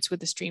compliance with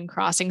the stream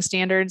crossing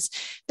standards.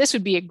 This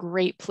would be a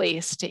great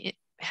place to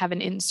have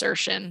an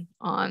insertion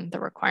on the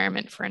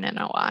requirement for an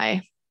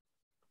NOI.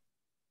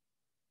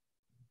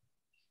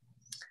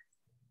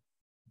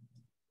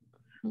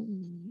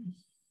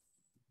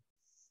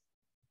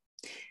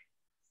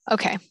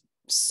 Okay,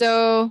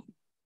 so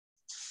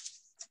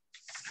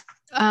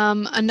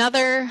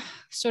another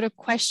sort of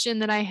question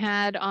that I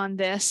had on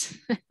this.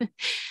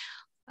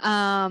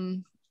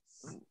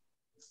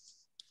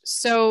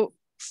 So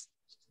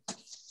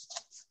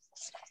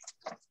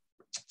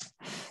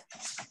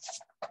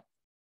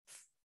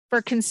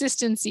for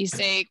consistency's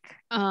sake,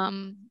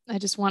 I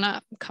just want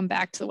to come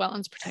back to the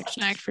Wetlands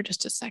Protection Act for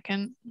just a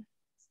second.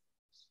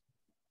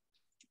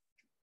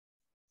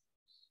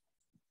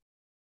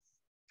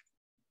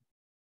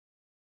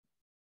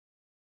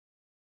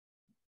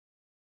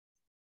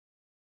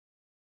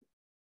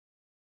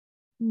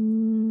 I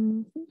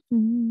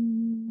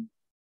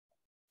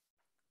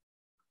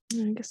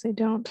guess I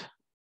don't.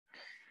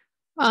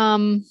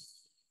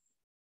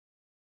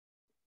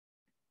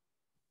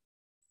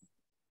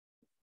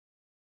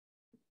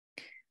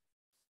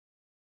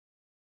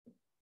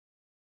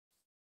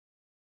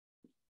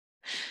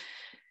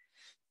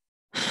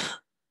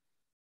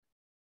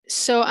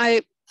 So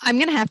I'm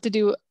going to have to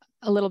do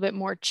a little bit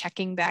more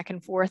checking back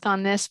and forth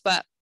on this,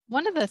 but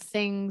one of the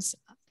things,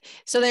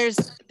 so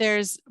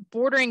there's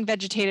bordering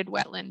vegetated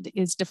wetland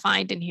is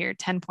defined in here,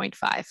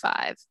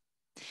 10.55.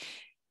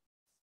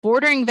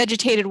 Bordering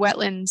vegetated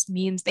wetlands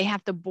means they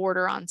have to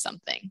border on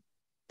something.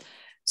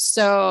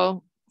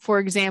 So for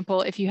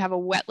example, if you have a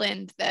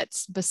wetland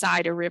that's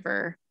beside a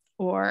river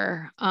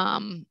or, I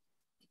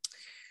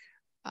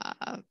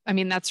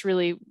mean, that's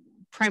really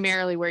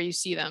primarily where you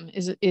see them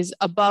is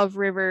above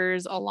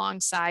rivers,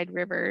 alongside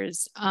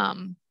rivers.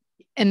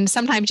 And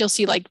sometimes you'll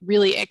see like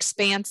really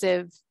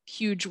expansive,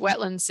 huge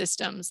wetland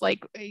systems,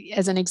 like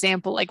as an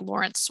example, like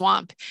Lawrence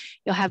Swamp.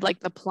 You'll have like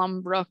the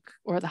Plum Brook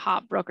or the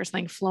Hop Brook or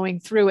something flowing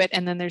through it.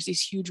 And then there's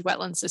these huge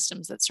wetland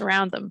systems that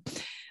surround them.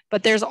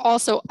 But there's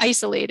also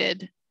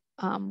isolated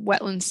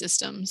wetland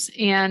systems.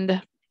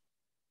 And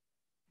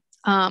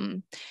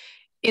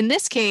in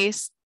this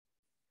case,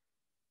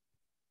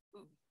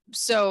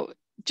 so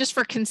just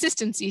for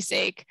consistency's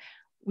sake,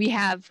 we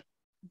have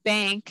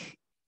bank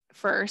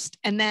first,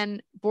 and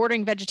then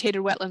bordering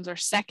vegetated wetlands are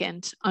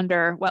second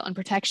under wetland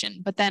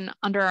protection. But then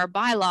under our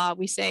bylaw,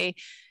 we say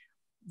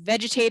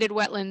vegetated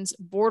wetlands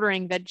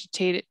bordering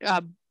vegetated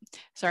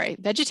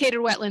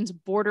wetlands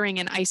bordering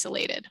and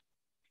isolated.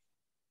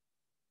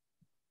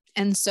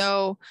 And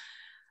so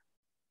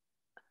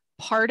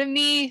part of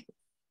me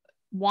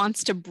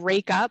wants to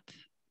break up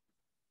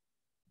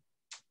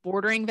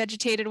bordering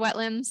vegetated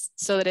wetlands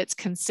so that it's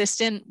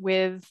consistent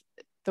with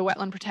the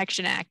Wetland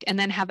Protection Act, and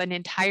then have an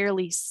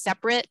entirely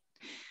separate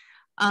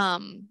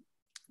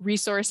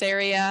resource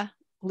area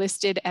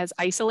listed as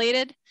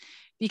isolated,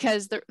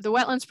 because the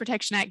Wetlands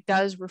Protection Act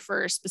does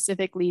refer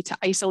specifically to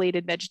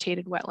isolated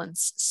vegetated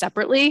wetlands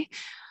separately.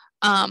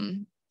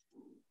 And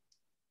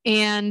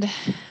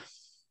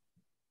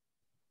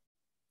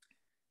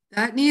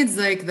that needs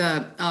like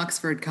the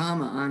Oxford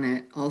comma on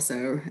it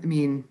also. I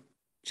mean,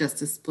 just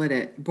to split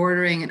it.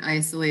 Bordering and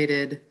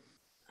isolated,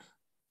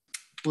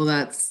 well,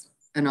 that's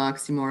an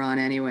oxymoron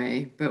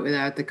anyway, but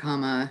without the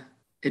comma,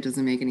 it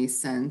doesn't make any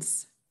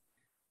sense.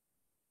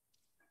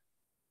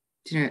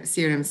 Do you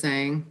see what I'm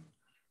saying?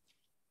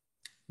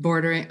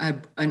 Bordering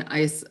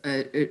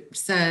it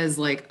says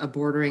like a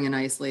bordering an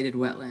isolated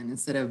wetland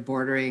instead of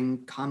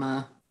bordering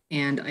comma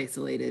and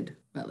isolated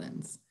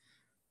wetlands.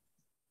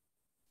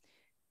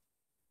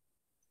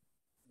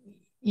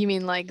 You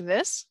mean like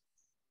this?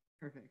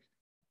 Perfect.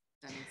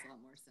 That makes a lot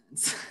more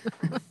sense.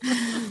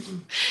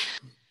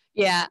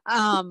 Yeah.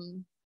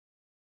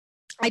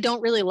 I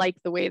don't really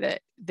like the way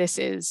that this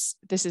is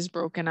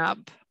broken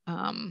up.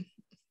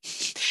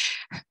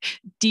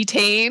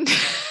 Detained.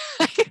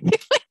 I feel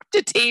like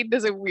detained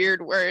is a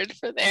weird word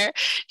for there.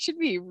 Should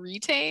be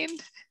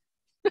retained.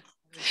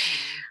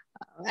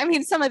 I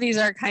mean, some of these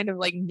are kind of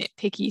like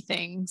nitpicky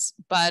things,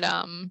 but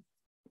to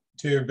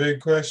your big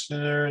question,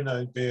 Aaron,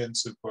 I'd be in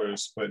support of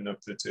splitting up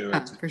the two.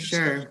 Yeah, for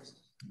sure.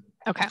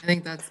 Okay. I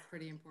think that's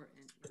pretty important.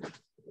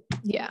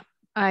 Yeah,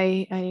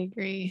 I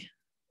agree.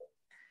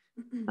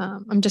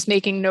 I'm just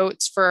making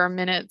notes for our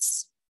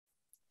minutes.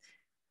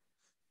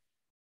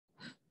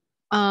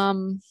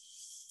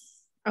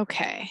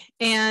 Okay,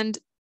 and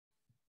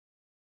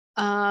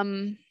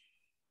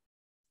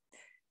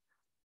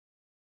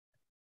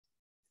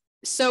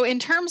so in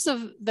terms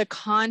of the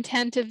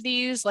content of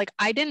these, like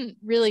I didn't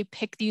really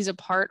pick these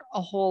apart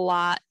a whole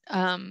lot,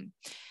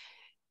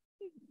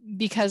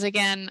 because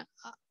again,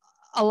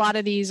 a lot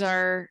of these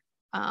are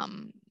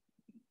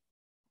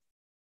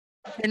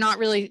they're not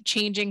really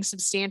changing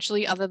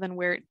substantially other than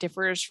where it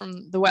differs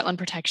from the Wetland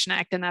Protection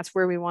Act, and that's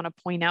where we want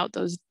to point out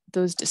those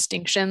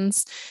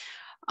distinctions.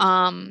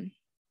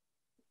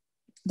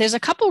 There's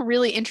a couple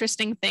really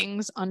interesting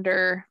things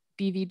under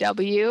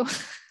BVW.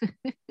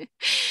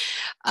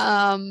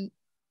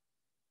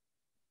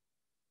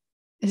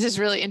 This is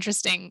really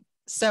interesting.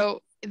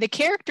 So the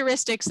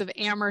characteristics of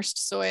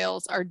Amherst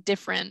soils are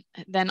different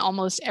than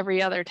almost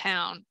every other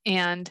town,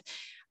 and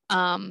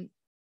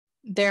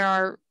there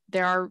are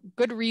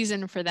good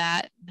reason for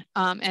that,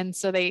 and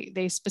so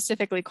they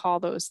specifically call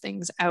those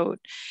things out.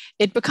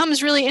 It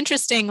becomes really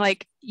interesting,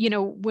 like, you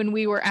know, when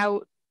we were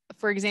out,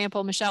 for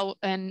example, Michelle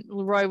and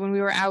Leroy, when we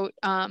were out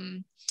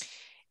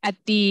at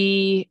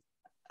the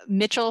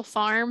Mitchell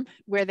farm,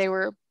 where they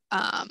were,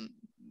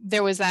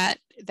 there was that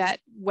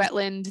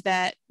wetland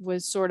that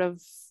was sort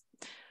of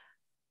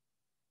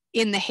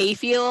in the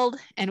hayfield,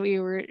 and we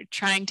were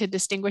trying to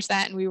distinguish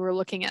that, and we were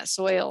looking at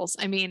soils.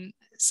 I mean,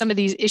 some of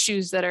these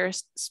issues that are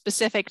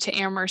specific to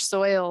Amherst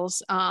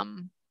soils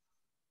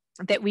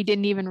that we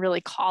didn't even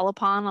really call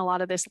upon a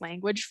lot of this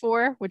language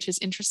for, which is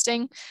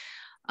interesting.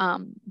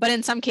 But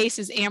in some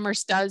cases,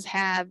 Amherst does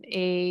have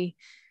a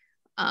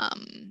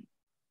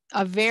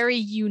very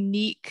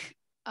unique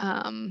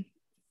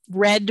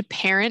red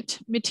parent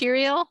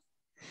material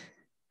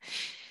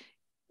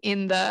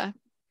in the,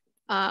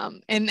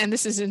 and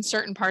this is in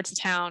certain parts of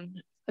town,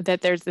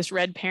 that there's this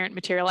red parent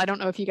material. I don't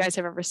know if you guys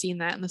have ever seen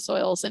that in the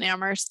soils in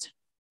Amherst,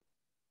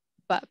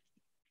 but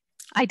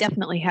I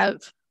definitely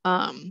have.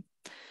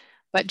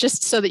 But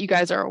just so that you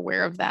guys are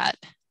aware of that,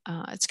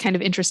 it's kind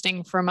of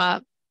interesting from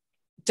a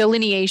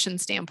delineation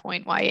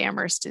standpoint why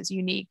Amherst is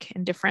unique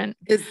and different.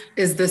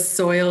 Is the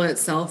soil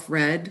itself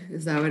red?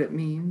 Is that what it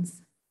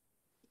means?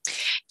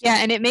 Yeah,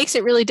 and it makes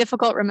it really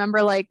difficult.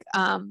 Remember, like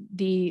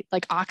the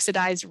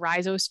oxidized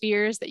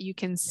rhizospheres that you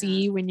can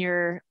see when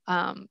you're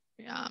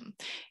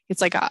it's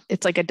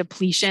like a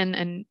depletion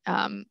and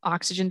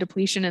oxygen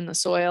depletion in the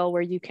soil,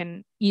 where you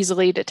can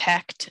easily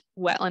detect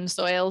wetland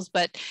soils.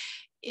 But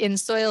in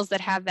soils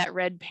that have that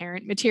red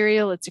parent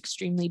material, it's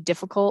extremely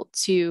difficult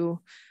to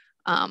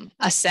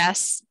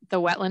assess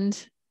the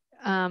wetland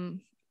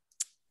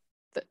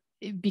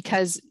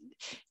because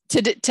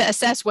to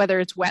assess whether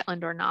it's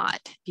wetland or not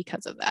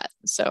because of that.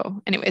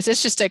 So anyways,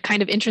 it's just a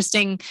kind of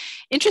interesting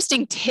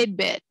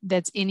tidbit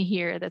that's in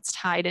here that's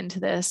tied into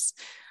this.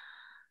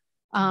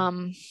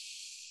 I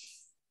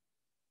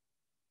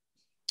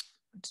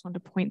just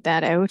wanted to point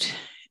that out.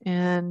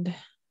 And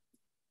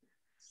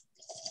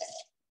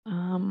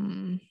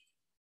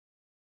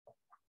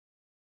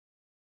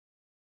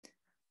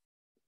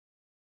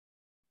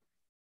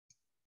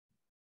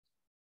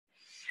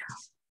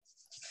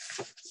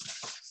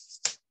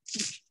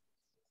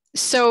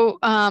so,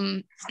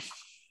 and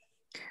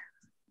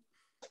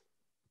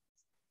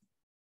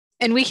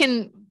we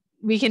can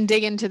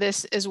dig into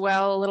this as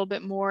well a little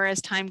bit more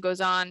as time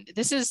goes on.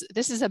 This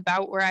is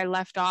about where I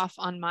left off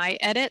on my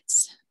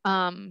edits.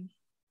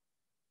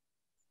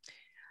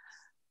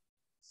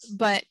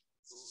 But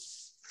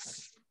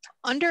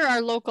under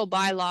our local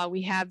bylaw,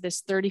 we have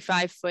this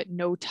 35-foot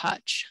no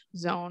touch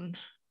zone.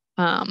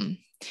 And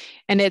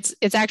it's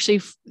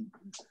actually,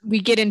 we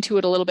get into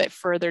it a little bit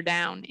further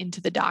down into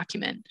the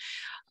document.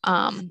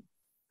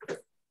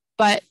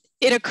 But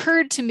it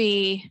occurred to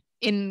me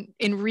in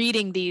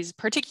reading these,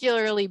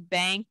 particularly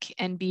bank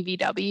and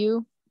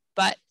BVW,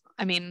 but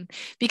I mean,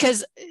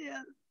 because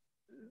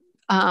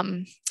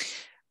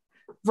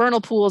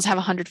vernal pools have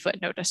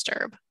 100-foot no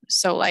disturb.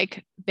 So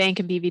like bank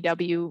and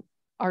BVW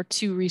are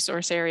two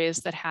resource areas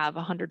that have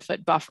a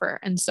 100-foot buffer.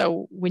 And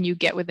so when you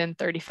get within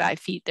 35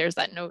 feet, there's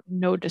that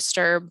no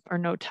disturb or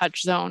no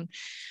touch zone.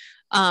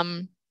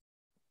 But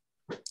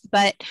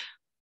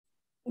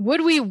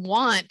would we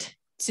want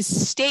to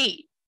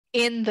state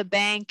in the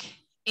bank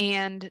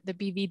and the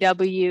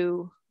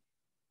BVW,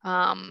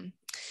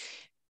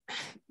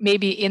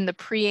 maybe in the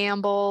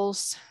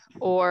preambles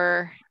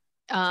or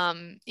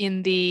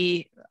in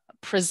the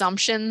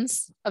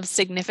presumptions of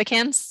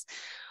significance,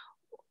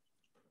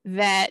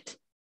 that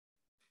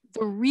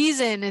the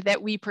reason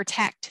that we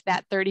protect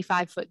that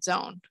 35-foot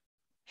zone,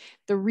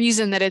 the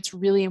reason that it's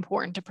really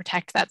important to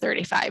protect that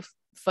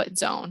 35-foot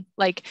zone,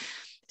 like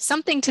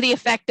something to the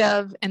effect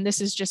of, and this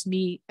is just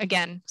me,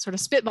 again, sort of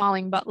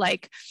spitballing, but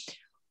like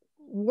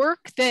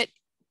work that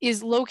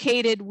is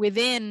located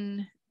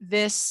within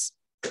this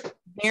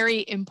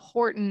very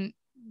important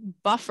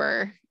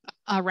buffer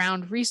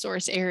around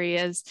resource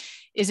areas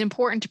is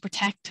important to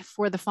protect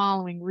for the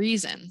following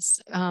reasons.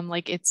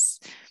 Like it's,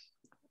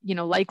 you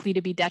know, likely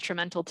to be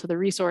detrimental to the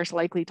resource,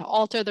 likely to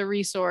alter the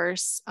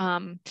resource.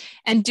 And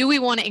do we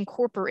want to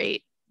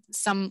incorporate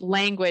some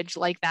language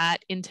like that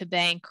into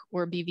bank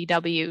or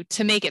BVW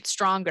to make it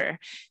stronger?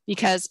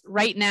 Because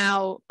right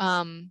now,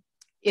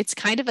 it's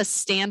kind of a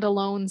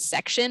standalone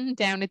section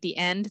down at the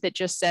end that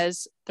just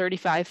says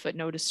 35-foot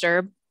no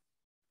disturb.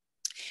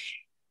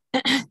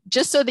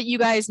 Just so that you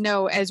guys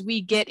know, as we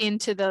get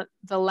into the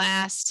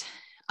last,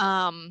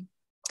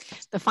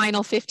 the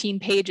final 15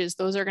 pages,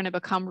 those are going to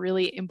become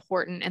really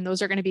important. And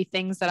those are going to be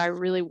things that I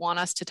really want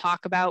us to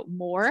talk about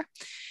more.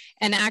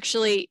 And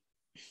actually,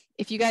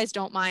 if you guys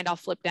don't mind, I'll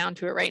flip down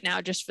to it right now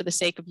just for the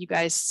sake of you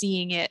guys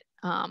seeing it.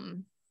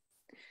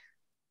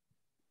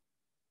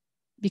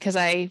 Because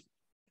I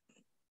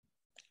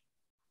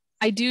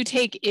do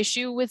take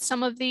issue with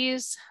some of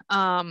these.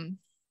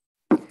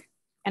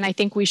 And I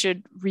think we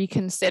should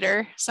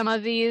reconsider some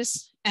of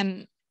these.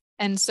 And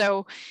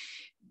so,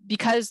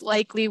 because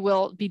likely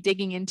we'll be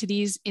digging into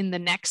these in the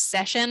next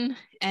session,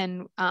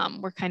 and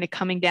we're kind of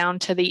coming down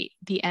to the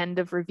end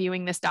of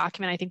reviewing this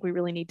document, I think we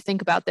really need to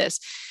think about this.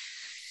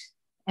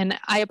 And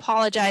I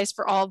apologize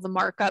for all of the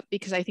markup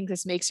because I think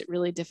this makes it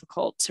really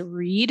difficult to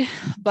read.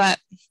 But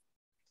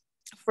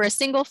for a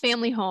single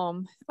family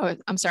home, oh,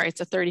 I'm sorry,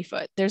 it's a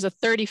 30-foot. There's a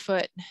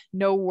 30-foot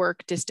no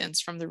work distance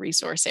from the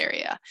resource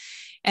area.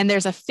 And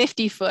there's a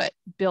 50-foot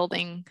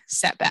building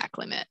setback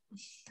limit.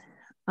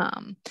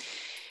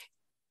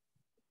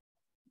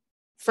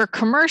 For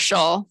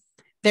commercial,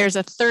 there's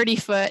a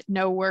 30-foot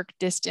no work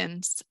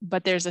distance,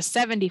 but there's a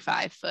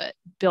 75-foot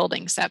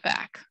building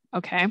setback,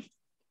 okay?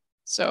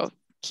 So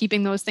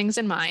keeping those things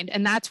in mind.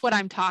 And that's what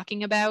I'm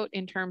talking about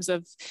in terms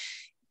of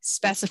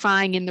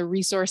specifying in the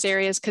resource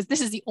areas, because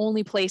this is the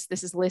only place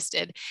this is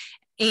listed.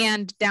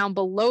 And down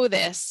below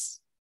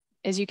this,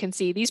 as you can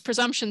see, these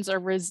presumptions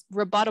are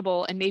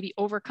rebuttable and may be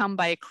overcome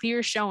by a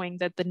clear showing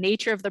that the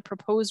nature of the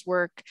proposed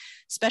work,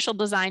 special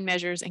design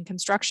measures, and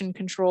construction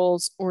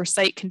controls or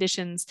site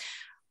conditions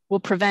will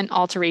prevent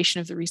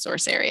alteration of the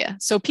resource area.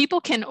 So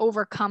people can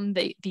overcome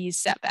these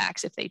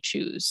setbacks if they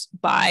choose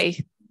by,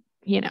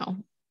 you know,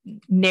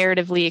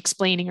 narratively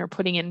explaining or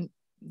putting in,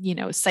 you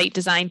know, site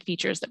design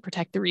features that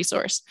protect the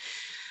resource.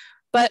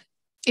 But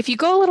if you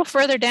go a little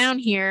further down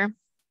here,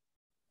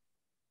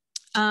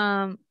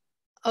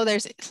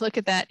 look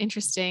at that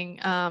interesting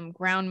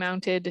ground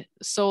mounted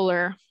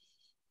solar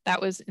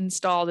that was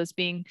installed as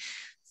being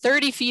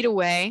 30 feet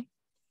away,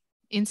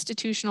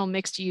 institutional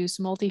mixed use,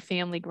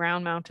 multifamily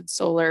ground mounted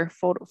solar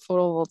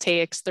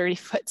photovoltaics,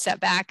 30-foot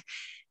setback.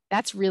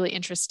 That's really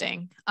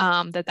interesting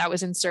that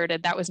was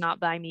inserted. That was not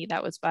by me.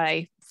 That was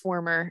by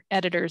former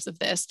editors of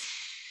this.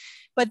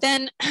 But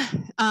then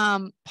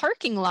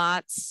parking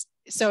lots.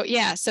 So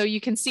yeah, so you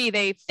can see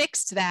they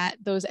fixed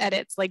those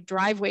edits. Like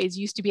driveways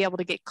used to be able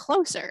to get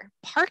closer.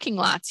 Parking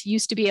lots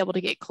used to be able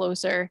to get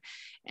closer,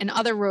 and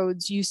other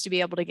roads used to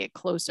be able to get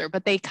closer,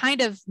 but they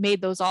kind of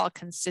made those all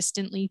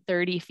consistently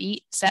 30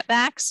 feet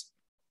setbacks.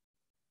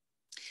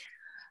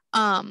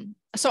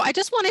 So I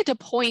just wanted to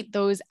point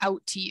those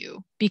out to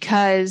you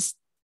because,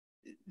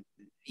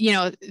 you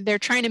know, they're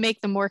trying to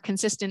make them more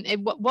consistent.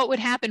 What would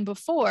happen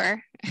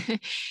before,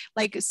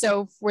 like,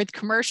 so with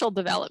commercial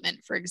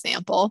development, for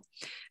example,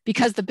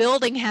 because the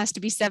building has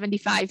to be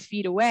 75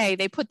 feet away,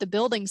 they put the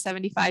building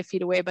 75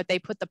 feet away, but they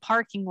put the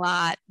parking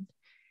lot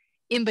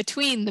in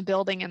between the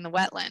building and the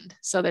wetland.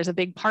 So there's a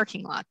big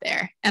parking lot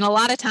there. And a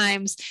lot of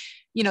times,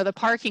 you know, the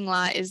parking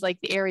lot is like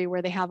the area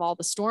where they have all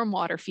the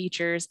stormwater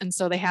features. And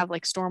so they have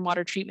like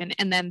stormwater treatment,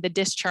 and then the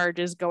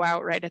discharges go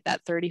out right at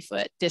that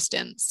 30-foot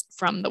distance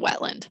from the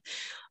wetland.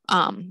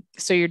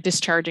 So you're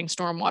discharging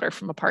stormwater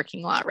from a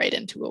parking lot right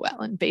into a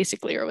wetland,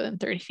 basically, or within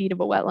 30 feet of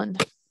a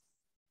wetland.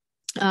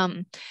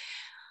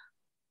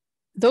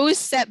 Those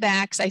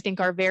setbacks, I think,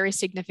 are very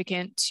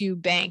significant to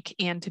bank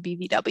and to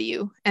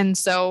BVW. And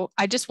so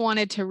I just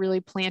wanted to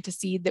really plant a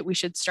seed that we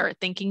should start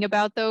thinking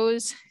about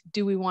those.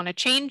 Do we want to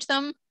change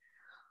them?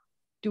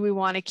 Do we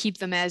want to keep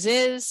them as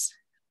is?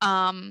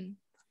 Do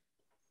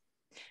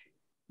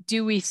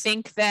we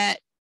think that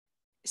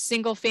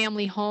single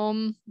family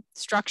home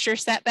structure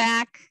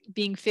setback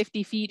being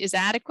 50 feet is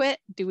adequate?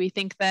 Do we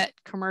think that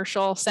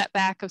commercial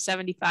setback of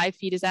 75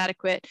 feet is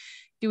adequate?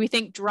 Do we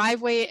think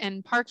driveway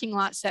and parking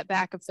lot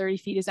setback of 30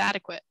 feet is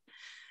adequate?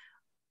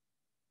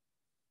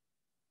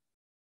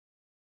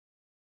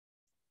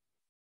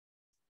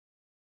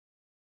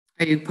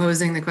 Are you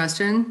posing the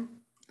question?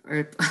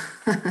 Or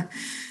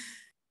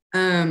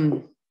I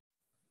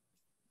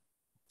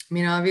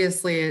mean,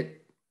 obviously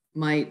it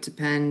might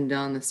depend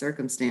on the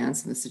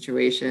circumstance and the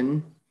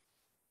situation,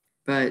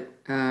 but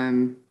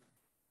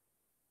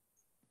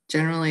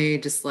generally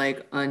just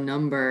like a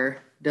number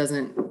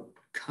doesn't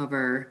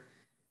cover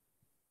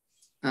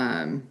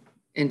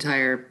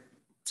entire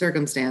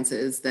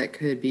circumstances that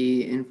could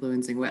be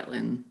influencing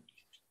wetland,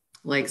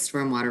 like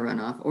stormwater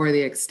runoff or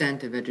the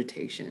extent of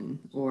vegetation,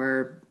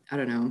 or I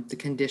don't know, the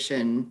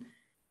condition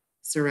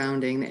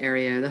surrounding the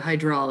area, the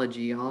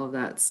hydrology, all of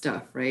that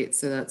stuff, right?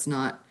 So that's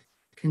not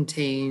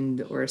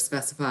contained or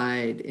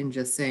specified in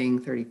just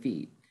saying 30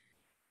 feet.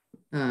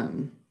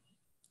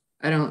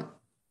 I don't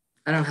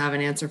have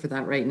an answer for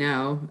that right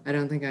now. I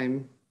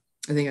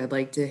think I'd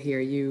like to hear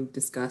you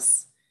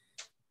discuss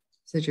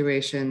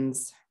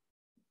situations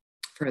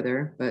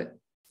further, but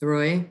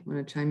Roy,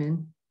 want to chime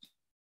in?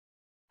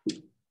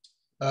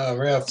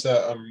 Right off the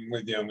top, I'm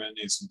with you. I'm going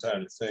to need some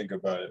time to think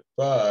about it,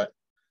 but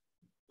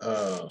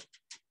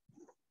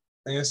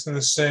I guess in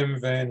the same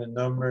vein, the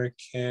number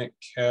can't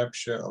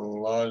capture a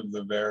lot of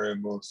the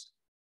variables.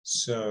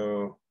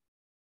 So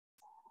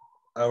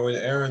I would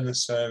err on the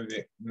side of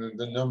the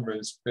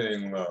numbers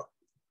being low,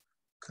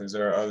 because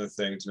there are other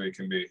things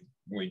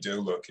we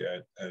do look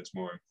at as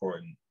more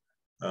important.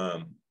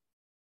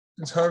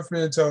 It's hard for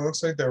me to tell. It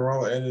looks like they're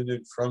all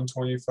edited from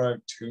 25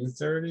 to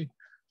 30.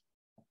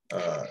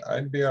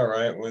 I'd be all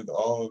right with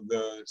all of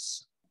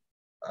those.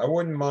 I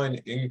wouldn't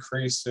mind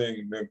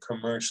increasing the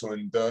commercial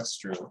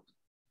industrial.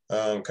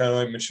 Kind of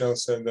like Michelle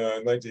said,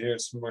 I'd like to hear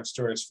some more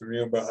stories from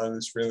you about how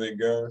this really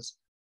goes.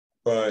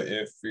 But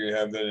if you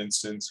have that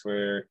instance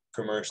where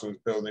commercial is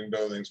building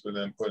buildings but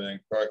then putting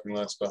parking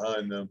lots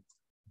behind them,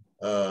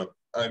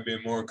 I'd be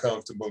more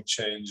comfortable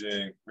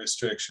changing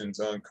restrictions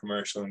on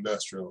commercial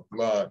industrial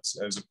lots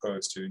as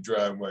opposed to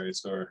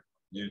driveways or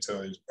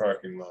utilities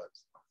parking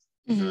lots.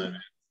 Mm-hmm. You know what I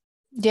mean?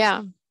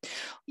 Yeah.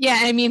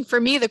 Yeah. I mean,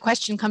 for me, the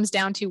question comes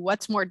down to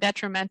what's more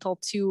detrimental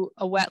to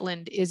a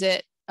wetland? Is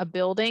it a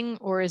building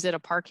or is it a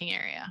parking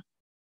area?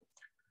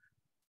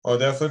 Oh,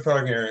 definitely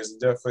parking areas,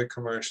 definitely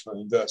commercial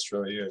and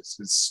industrial. Yes,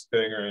 it's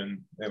bigger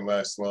and it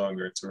lasts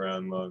longer. It's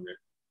around longer.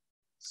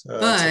 So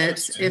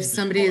but if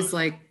somebody is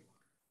like,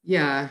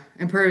 yeah,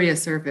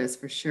 impervious surface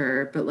for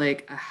sure, but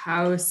like a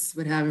house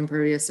would have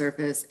impervious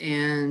surface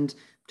and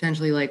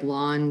potentially like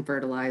lawn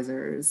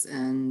fertilizers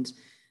and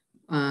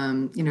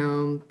you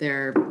know,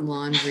 their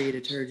laundry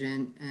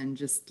detergent and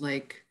just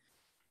like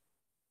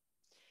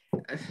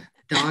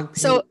dog.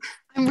 So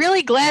I'm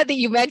really glad that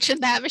you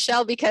mentioned that,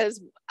 Michelle,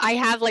 because I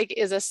have like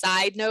as a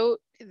side note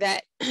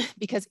that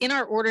because in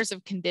our orders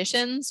of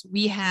conditions,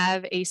 we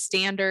have a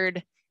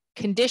standard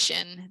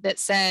condition that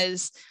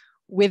says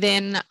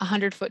within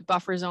 100-foot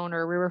buffer zone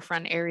or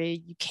riverfront area,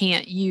 you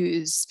can't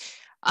use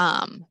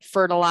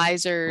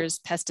fertilizers,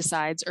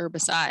 pesticides,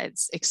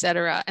 herbicides,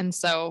 etc. And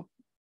so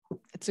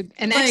it's an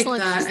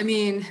excellent. That. I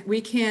mean, we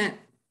can't.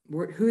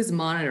 Who's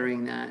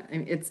monitoring that? I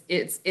mean,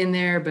 it's in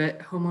there, but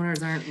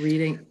homeowners aren't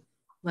reading.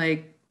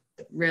 Like,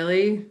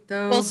 really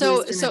though? Well,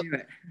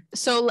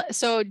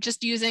 so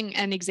just using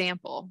an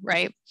example,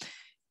 right?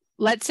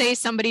 Let's say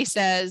somebody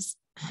says,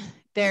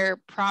 their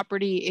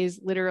property is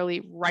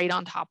literally right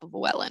on top of a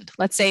wetland.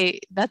 Let's say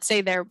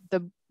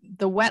the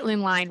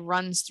wetland line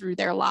runs through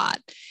their lot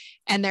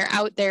and they're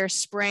out there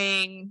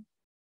spraying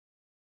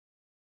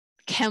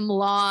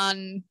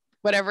Chemlawn,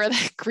 whatever,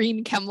 the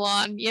green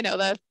Chemlawn,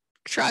 the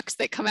trucks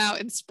that come out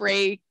and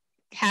spray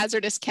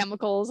hazardous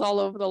chemicals all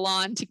over the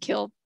lawn to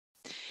kill.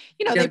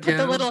 They put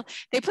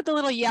the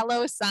little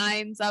yellow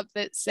signs up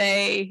that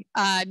say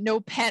no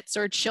pets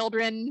or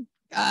children,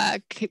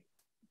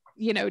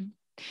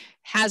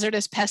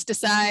 hazardous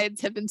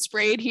pesticides have been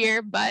sprayed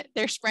here, but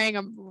they're spraying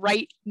them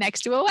right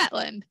next to a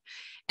wetland.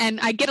 And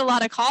I get a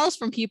lot of calls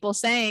from people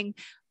saying,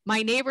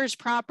 my neighbor's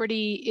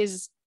property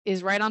is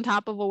right on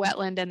top of a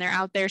wetland and they're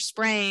out there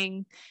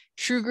spraying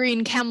True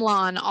Green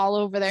Chemlawn all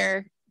over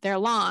their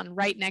lawn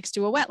right next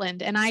to a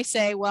wetland. And I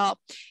say, well,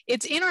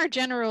 it's in our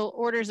general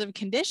orders of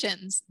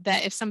conditions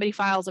that if somebody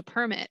files a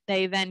permit,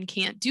 they then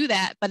can't do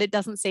that, but it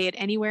doesn't say it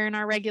anywhere in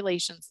our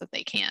regulations that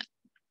they can't.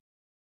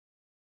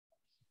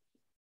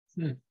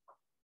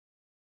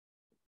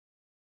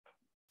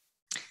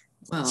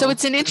 Well, so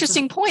it's an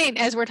interesting point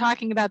as we're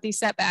talking about these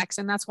setbacks.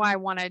 And that's why I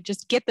want to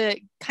just get the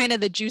kind of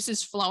the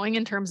juices flowing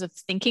in terms of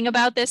thinking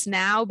about this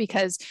now,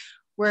 because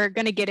we're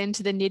going to get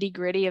into the nitty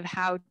gritty of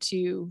how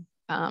to,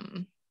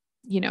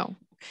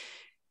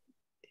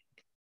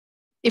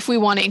 if we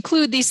want to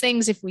include these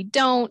things, if we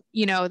don't,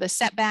 the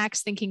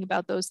setbacks, thinking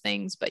about those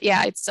things. But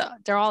yeah,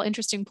 they're all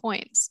interesting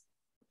points.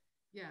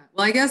 Yeah.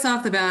 Well, I guess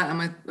off the bat, I'm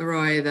with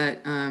Roy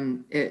that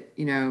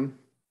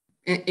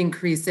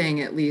increasing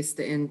at least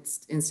the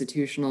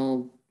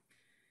institutional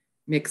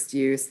mixed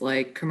use,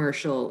 like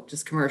commercial,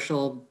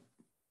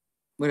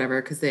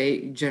 whatever, because they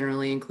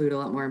generally include a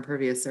lot more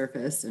impervious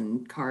surface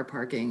and car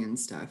parking and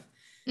stuff.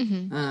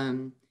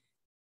 Mm-hmm.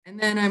 And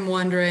then I'm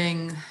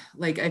wondering,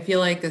 I feel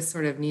like this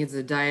sort of needs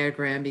a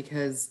diagram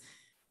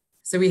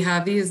so we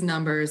have these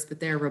numbers, but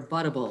they're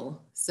rebuttable.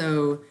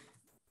 So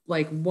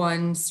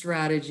one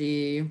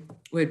strategy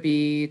would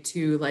be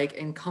to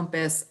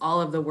encompass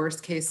all of the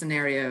worst case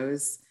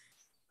scenarios,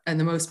 and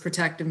the most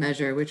protective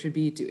measure, which would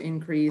be to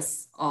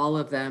increase all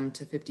of them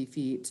to 50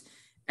 feet.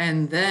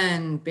 And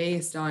then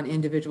based on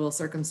individual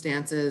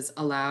circumstances,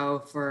 allow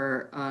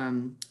for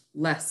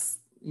less,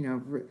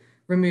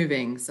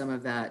 removing some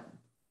of that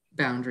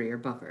boundary or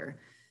buffer.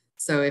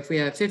 So if we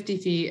have 50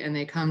 feet and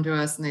they come to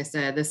us and they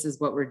say, this is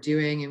what we're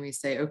doing, and we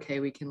say, okay,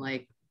 we can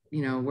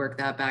work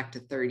that back to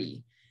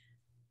 30.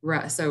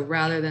 So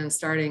rather than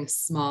starting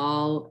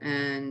small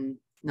and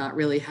not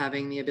really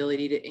having the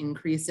ability to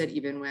increase it,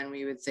 even when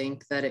we would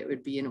think that it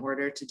would be in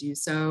order to do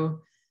so,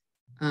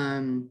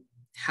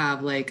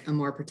 have a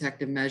more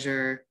protective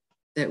measure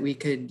that we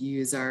could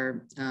use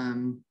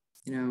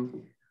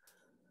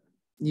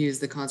use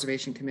the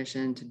Conservation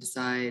Commission to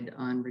decide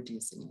on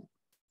reducing it.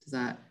 Does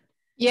that?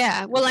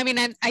 Yeah, well, I mean,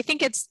 I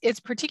think it's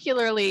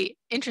particularly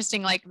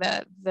interesting,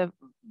 the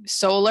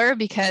solar,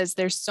 because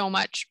there's so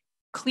much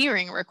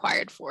clearing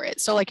required for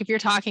it. So if you're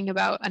talking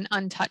about an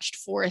untouched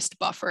forest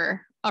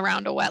buffer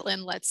around a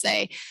wetland, let's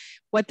say,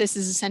 what this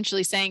is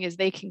essentially saying is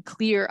they can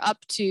clear up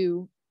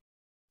to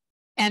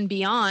and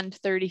beyond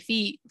 30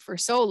 feet for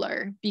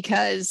solar,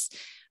 because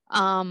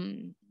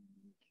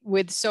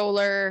with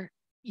solar,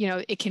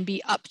 it can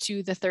be up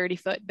to the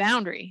 30-foot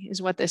boundary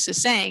is what this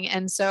is saying.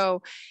 And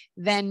so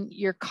then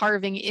you're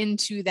carving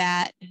into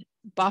that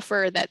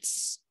buffer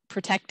that's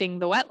protecting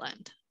the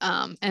wetland.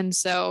 And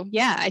so,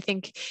 yeah, I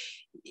think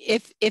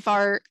if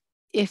our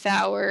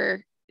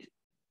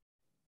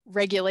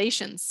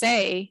regulations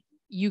say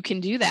you can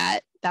do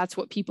that, that's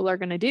what people are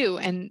going to do.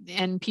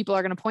 And people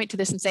are going to point to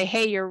this and say,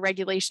 hey, your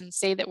regulations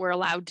say that we're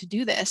allowed to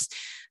do this.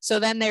 So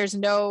then there's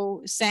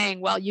no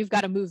saying, well, you've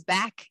got to move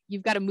back.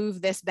 You've got to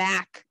move this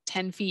back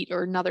 10 feet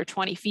or another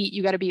 20 feet.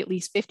 You got to be at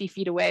least 50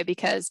 feet away,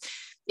 because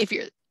if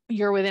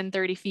you're within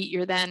 30 feet,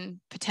 you're then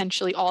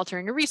potentially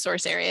altering a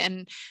resource area.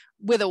 And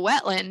with a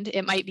wetland,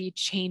 it might be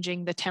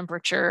changing the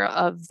temperature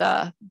of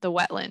the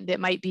wetland. It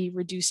might be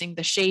reducing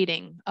the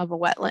shading of a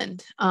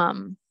wetland.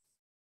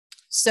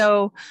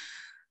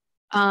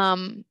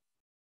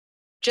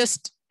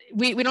 Just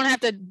we don't have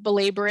to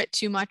belabor it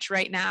too much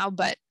right now,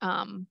 but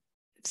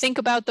think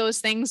about those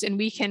things, and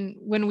we can,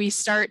 when we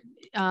start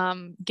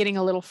getting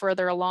a little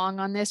further along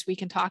on this, we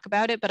can talk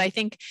about it. But I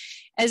think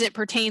as it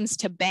pertains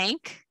to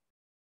bank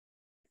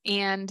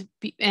and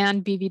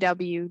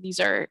BVW,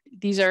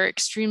 these are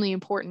extremely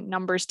important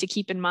numbers to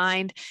keep in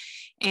mind.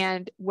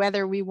 And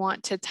whether we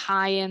want to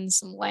tie in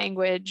some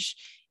language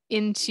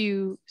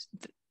into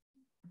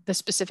the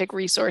specific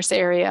resource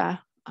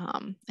area,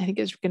 I think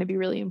is going to be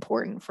really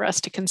important for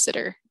us to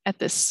consider at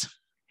this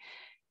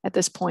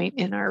point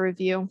in our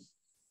review.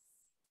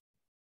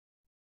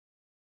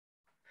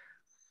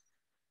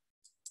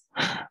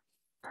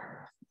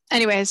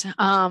 Anyways,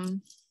 I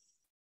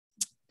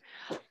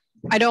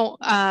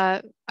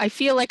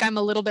feel like I'm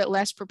a little bit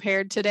less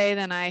prepared today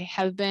than I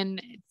have been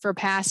for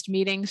past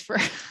meetings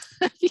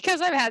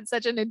because I've had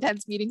such an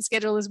intense meeting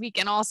schedule this week,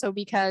 and also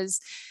because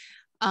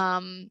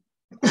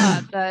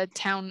the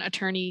town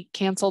attorney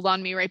canceled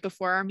on me right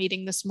before our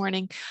meeting this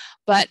morning.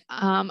 But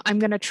I'm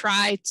going to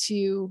try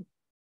to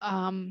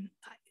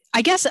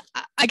I guess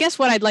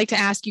what I'd like to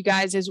ask you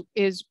guys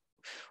is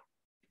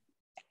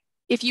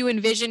if you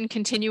envision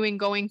continuing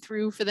going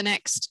through for the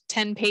next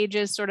 10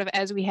 pages, sort of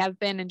as we have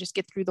been, and just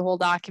get through the whole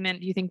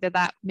document, do you think that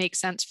that makes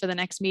sense for the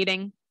next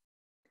meeting?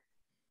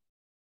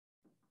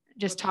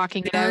 Just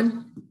talking it out.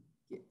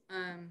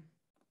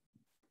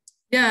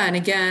 Yeah, and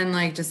again,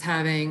 like just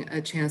having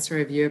a chance to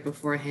review it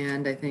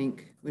beforehand, I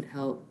think would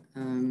help.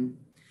 And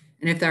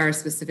if there are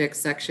specific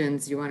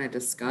sections you want to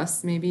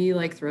discuss, maybe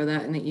like throw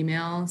that in the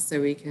email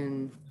so we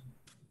can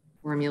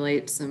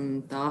formulate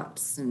some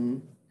thoughts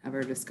and have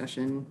our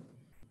discussion.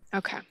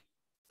 Okay.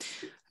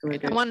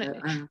 I want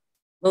to.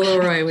 Well,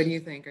 Leroy, what do you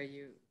think? Do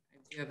you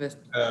have a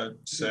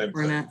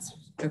format?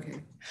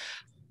 Okay.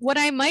 What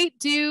I might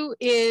do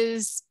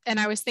is, and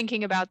I was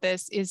thinking about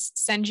this, is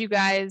send you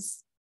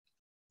guys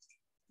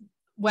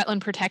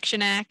Wetland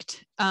Protection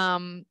Act,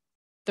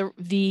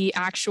 the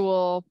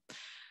actual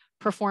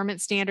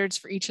performance standards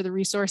for each of the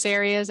resource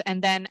areas,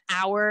 and then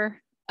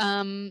our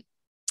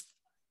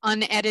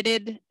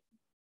unedited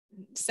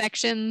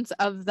sections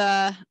of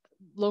the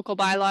local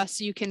bylaw,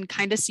 so you can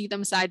kind of see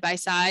them side by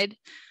side.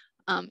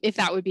 If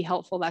that would be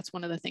helpful, that's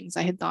one of the things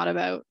I had thought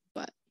about.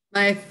 But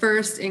my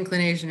first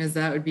inclination is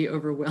that would be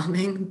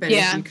overwhelming, but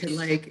yeah, if you could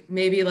like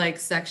maybe like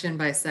section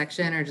by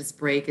section or just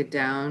break it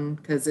down,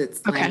 because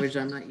it's language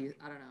I'm not used.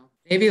 I don't know.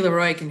 Maybe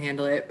Leroy can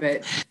handle it,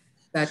 but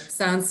that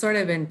sounds sort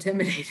of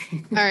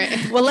intimidating. All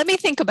right. Well, let me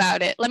think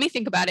about it.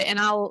 And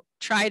I'll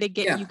try to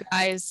get you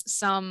guys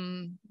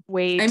some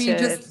way to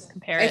just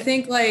compare it. I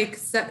think like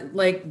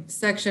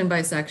section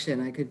by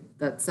section,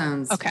 that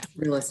sounds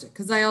realistic.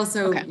 Because I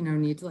also,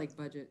 need to like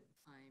budget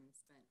time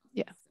spent.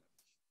 Yeah.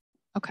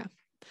 Okay.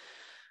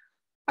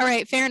 All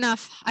right. Fair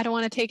enough. I don't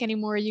want to take any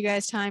more of you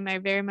guys' time. I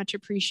very much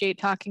appreciate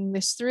talking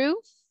this through.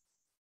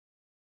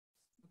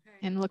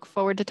 And look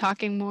forward to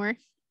talking more.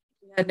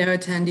 We had no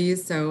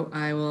attendees, so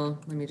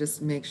let me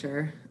just make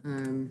sure.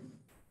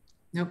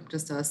 Nope,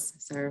 just us.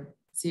 So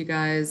see you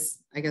guys,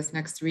 I guess,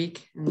 next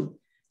week, and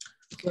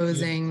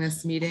closing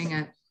this meeting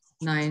at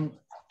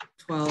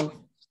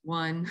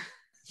 9:12:1.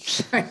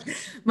 Sorry,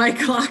 my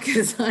clock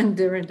is on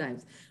different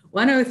times.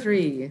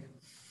 1:03.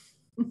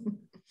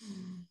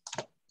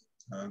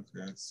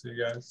 Okay, see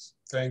you guys.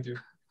 Thank you.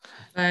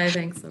 Bye,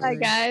 thanks. Bye,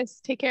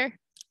 guys. Take care.